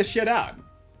block this shit out.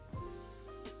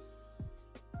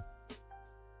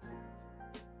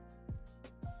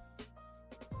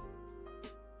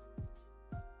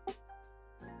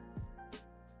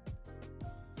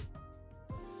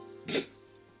 And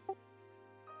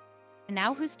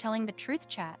now who's telling the truth,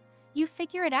 chat? You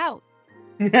figure it out.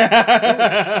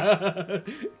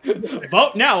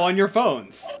 Vote now on your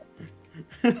phones.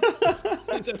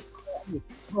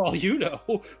 For all you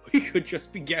know, we could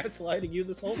just be gaslighting you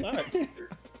this whole time.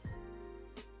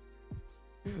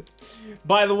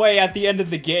 By the way, at the end of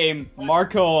the game,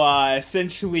 Marco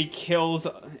essentially kills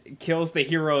the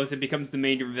heroes and becomes the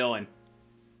main villain.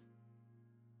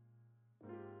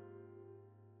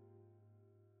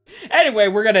 Anyway,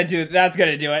 that's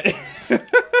gonna do it.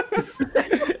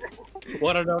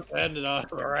 What a note to end it on,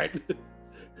 alright?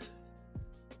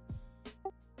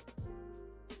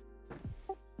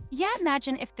 Yeah,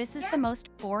 imagine if this is the most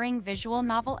boring visual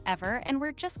novel ever and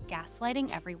we're just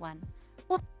gaslighting everyone.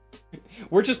 Well,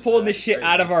 We're just pulling this shit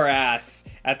out of our ass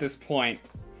at this point.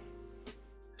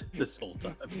 This whole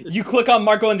time. You click on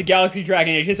Marco and the Galaxy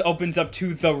Dragon, it just opens up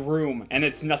to the room, and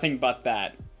it's nothing but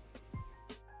that.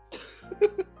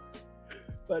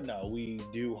 But no, we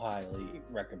do highly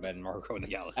recommend Marco and the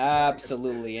Galaxy.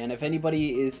 Absolutely, and if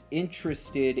anybody is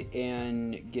interested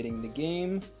in getting the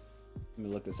game, let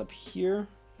me look this up here.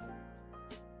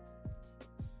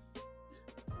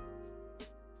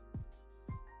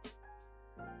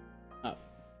 Oh,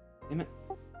 damn it.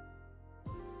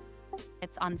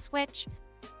 it's on Switch.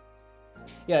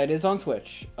 Yeah, it is on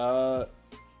Switch. Fuck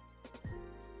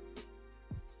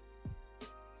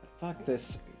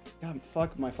this. God,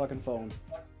 fuck my fucking phone.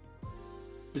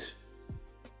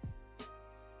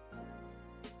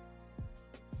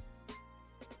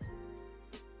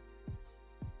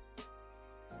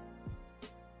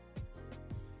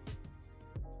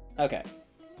 Okay.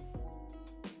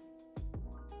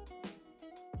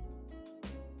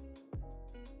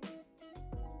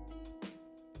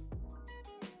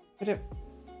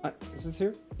 Is this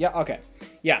here? Yeah, okay.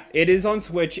 Yeah, it is on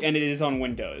Switch and it is on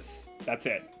Windows. That's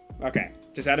it. Okay,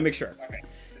 just had to make sure. Okay.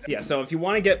 Yeah, so if you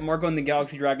want to get Marco and the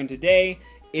Galaxy Dragon today,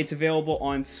 it's available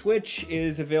on Switch, it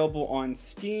is available on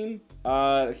Steam.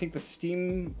 I think the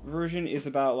Steam version is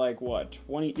about, like, what,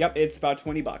 20? Yep, it's about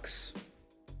 20 bucks.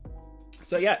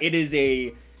 So yeah, it is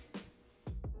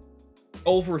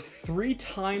over 3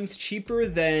 times cheaper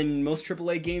than most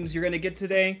AAA games you're going to get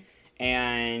today.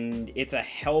 And it's a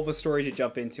hell of a story to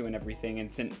jump into and everything.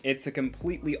 It's a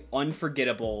completely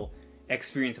unforgettable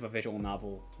experience of a visual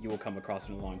novel you will come across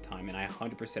in a long time, and I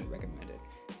 100% recommend it.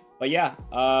 But yeah,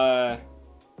 out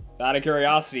of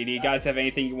curiosity, do you guys have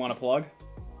anything you want to plug?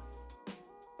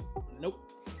 Nope.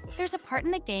 There's a part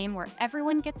in the game where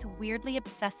everyone gets weirdly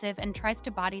obsessive and tries to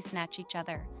body snatch each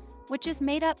other, which is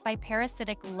made up by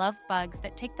parasitic love bugs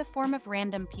that take the form of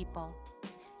random people.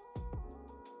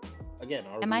 again,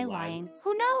 are Am we I live? lying?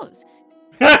 Who knows?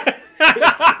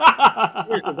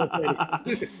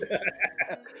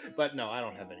 But no, I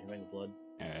don't have anything with blood.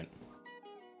 Alright.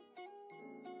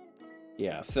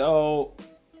 Yeah, so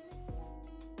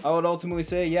I would ultimately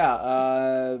say, yeah,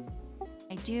 I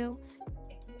do.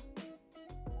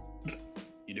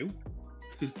 You do?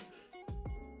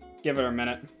 give it a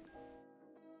minute.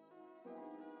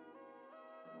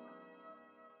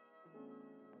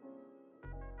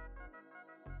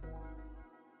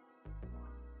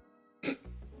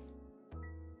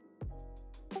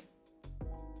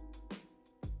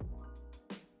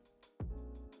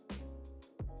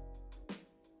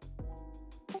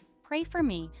 Pray for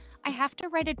me. I have to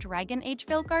write a Dragon Age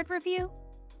Veilguard review.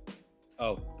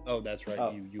 Oh, that's right.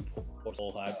 Oh. You poor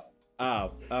soul hive.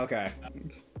 Oh, okay.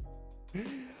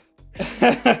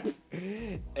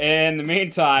 In the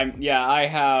meantime, yeah, I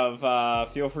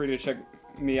have, feel free to check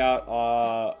me out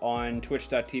on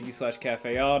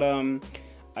twitch.tv/cafeautumn.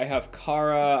 I have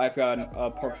Cara, I've got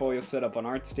a portfolio set up on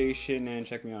Artstation, and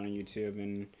check me out on YouTube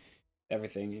and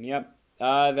everything. And yep,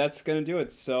 that's gonna do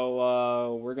it.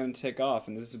 So, we're gonna take off,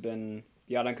 and this has been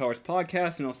the Out on Colors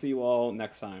podcast, and I'll see you all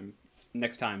next time.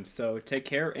 So, take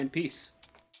care and peace.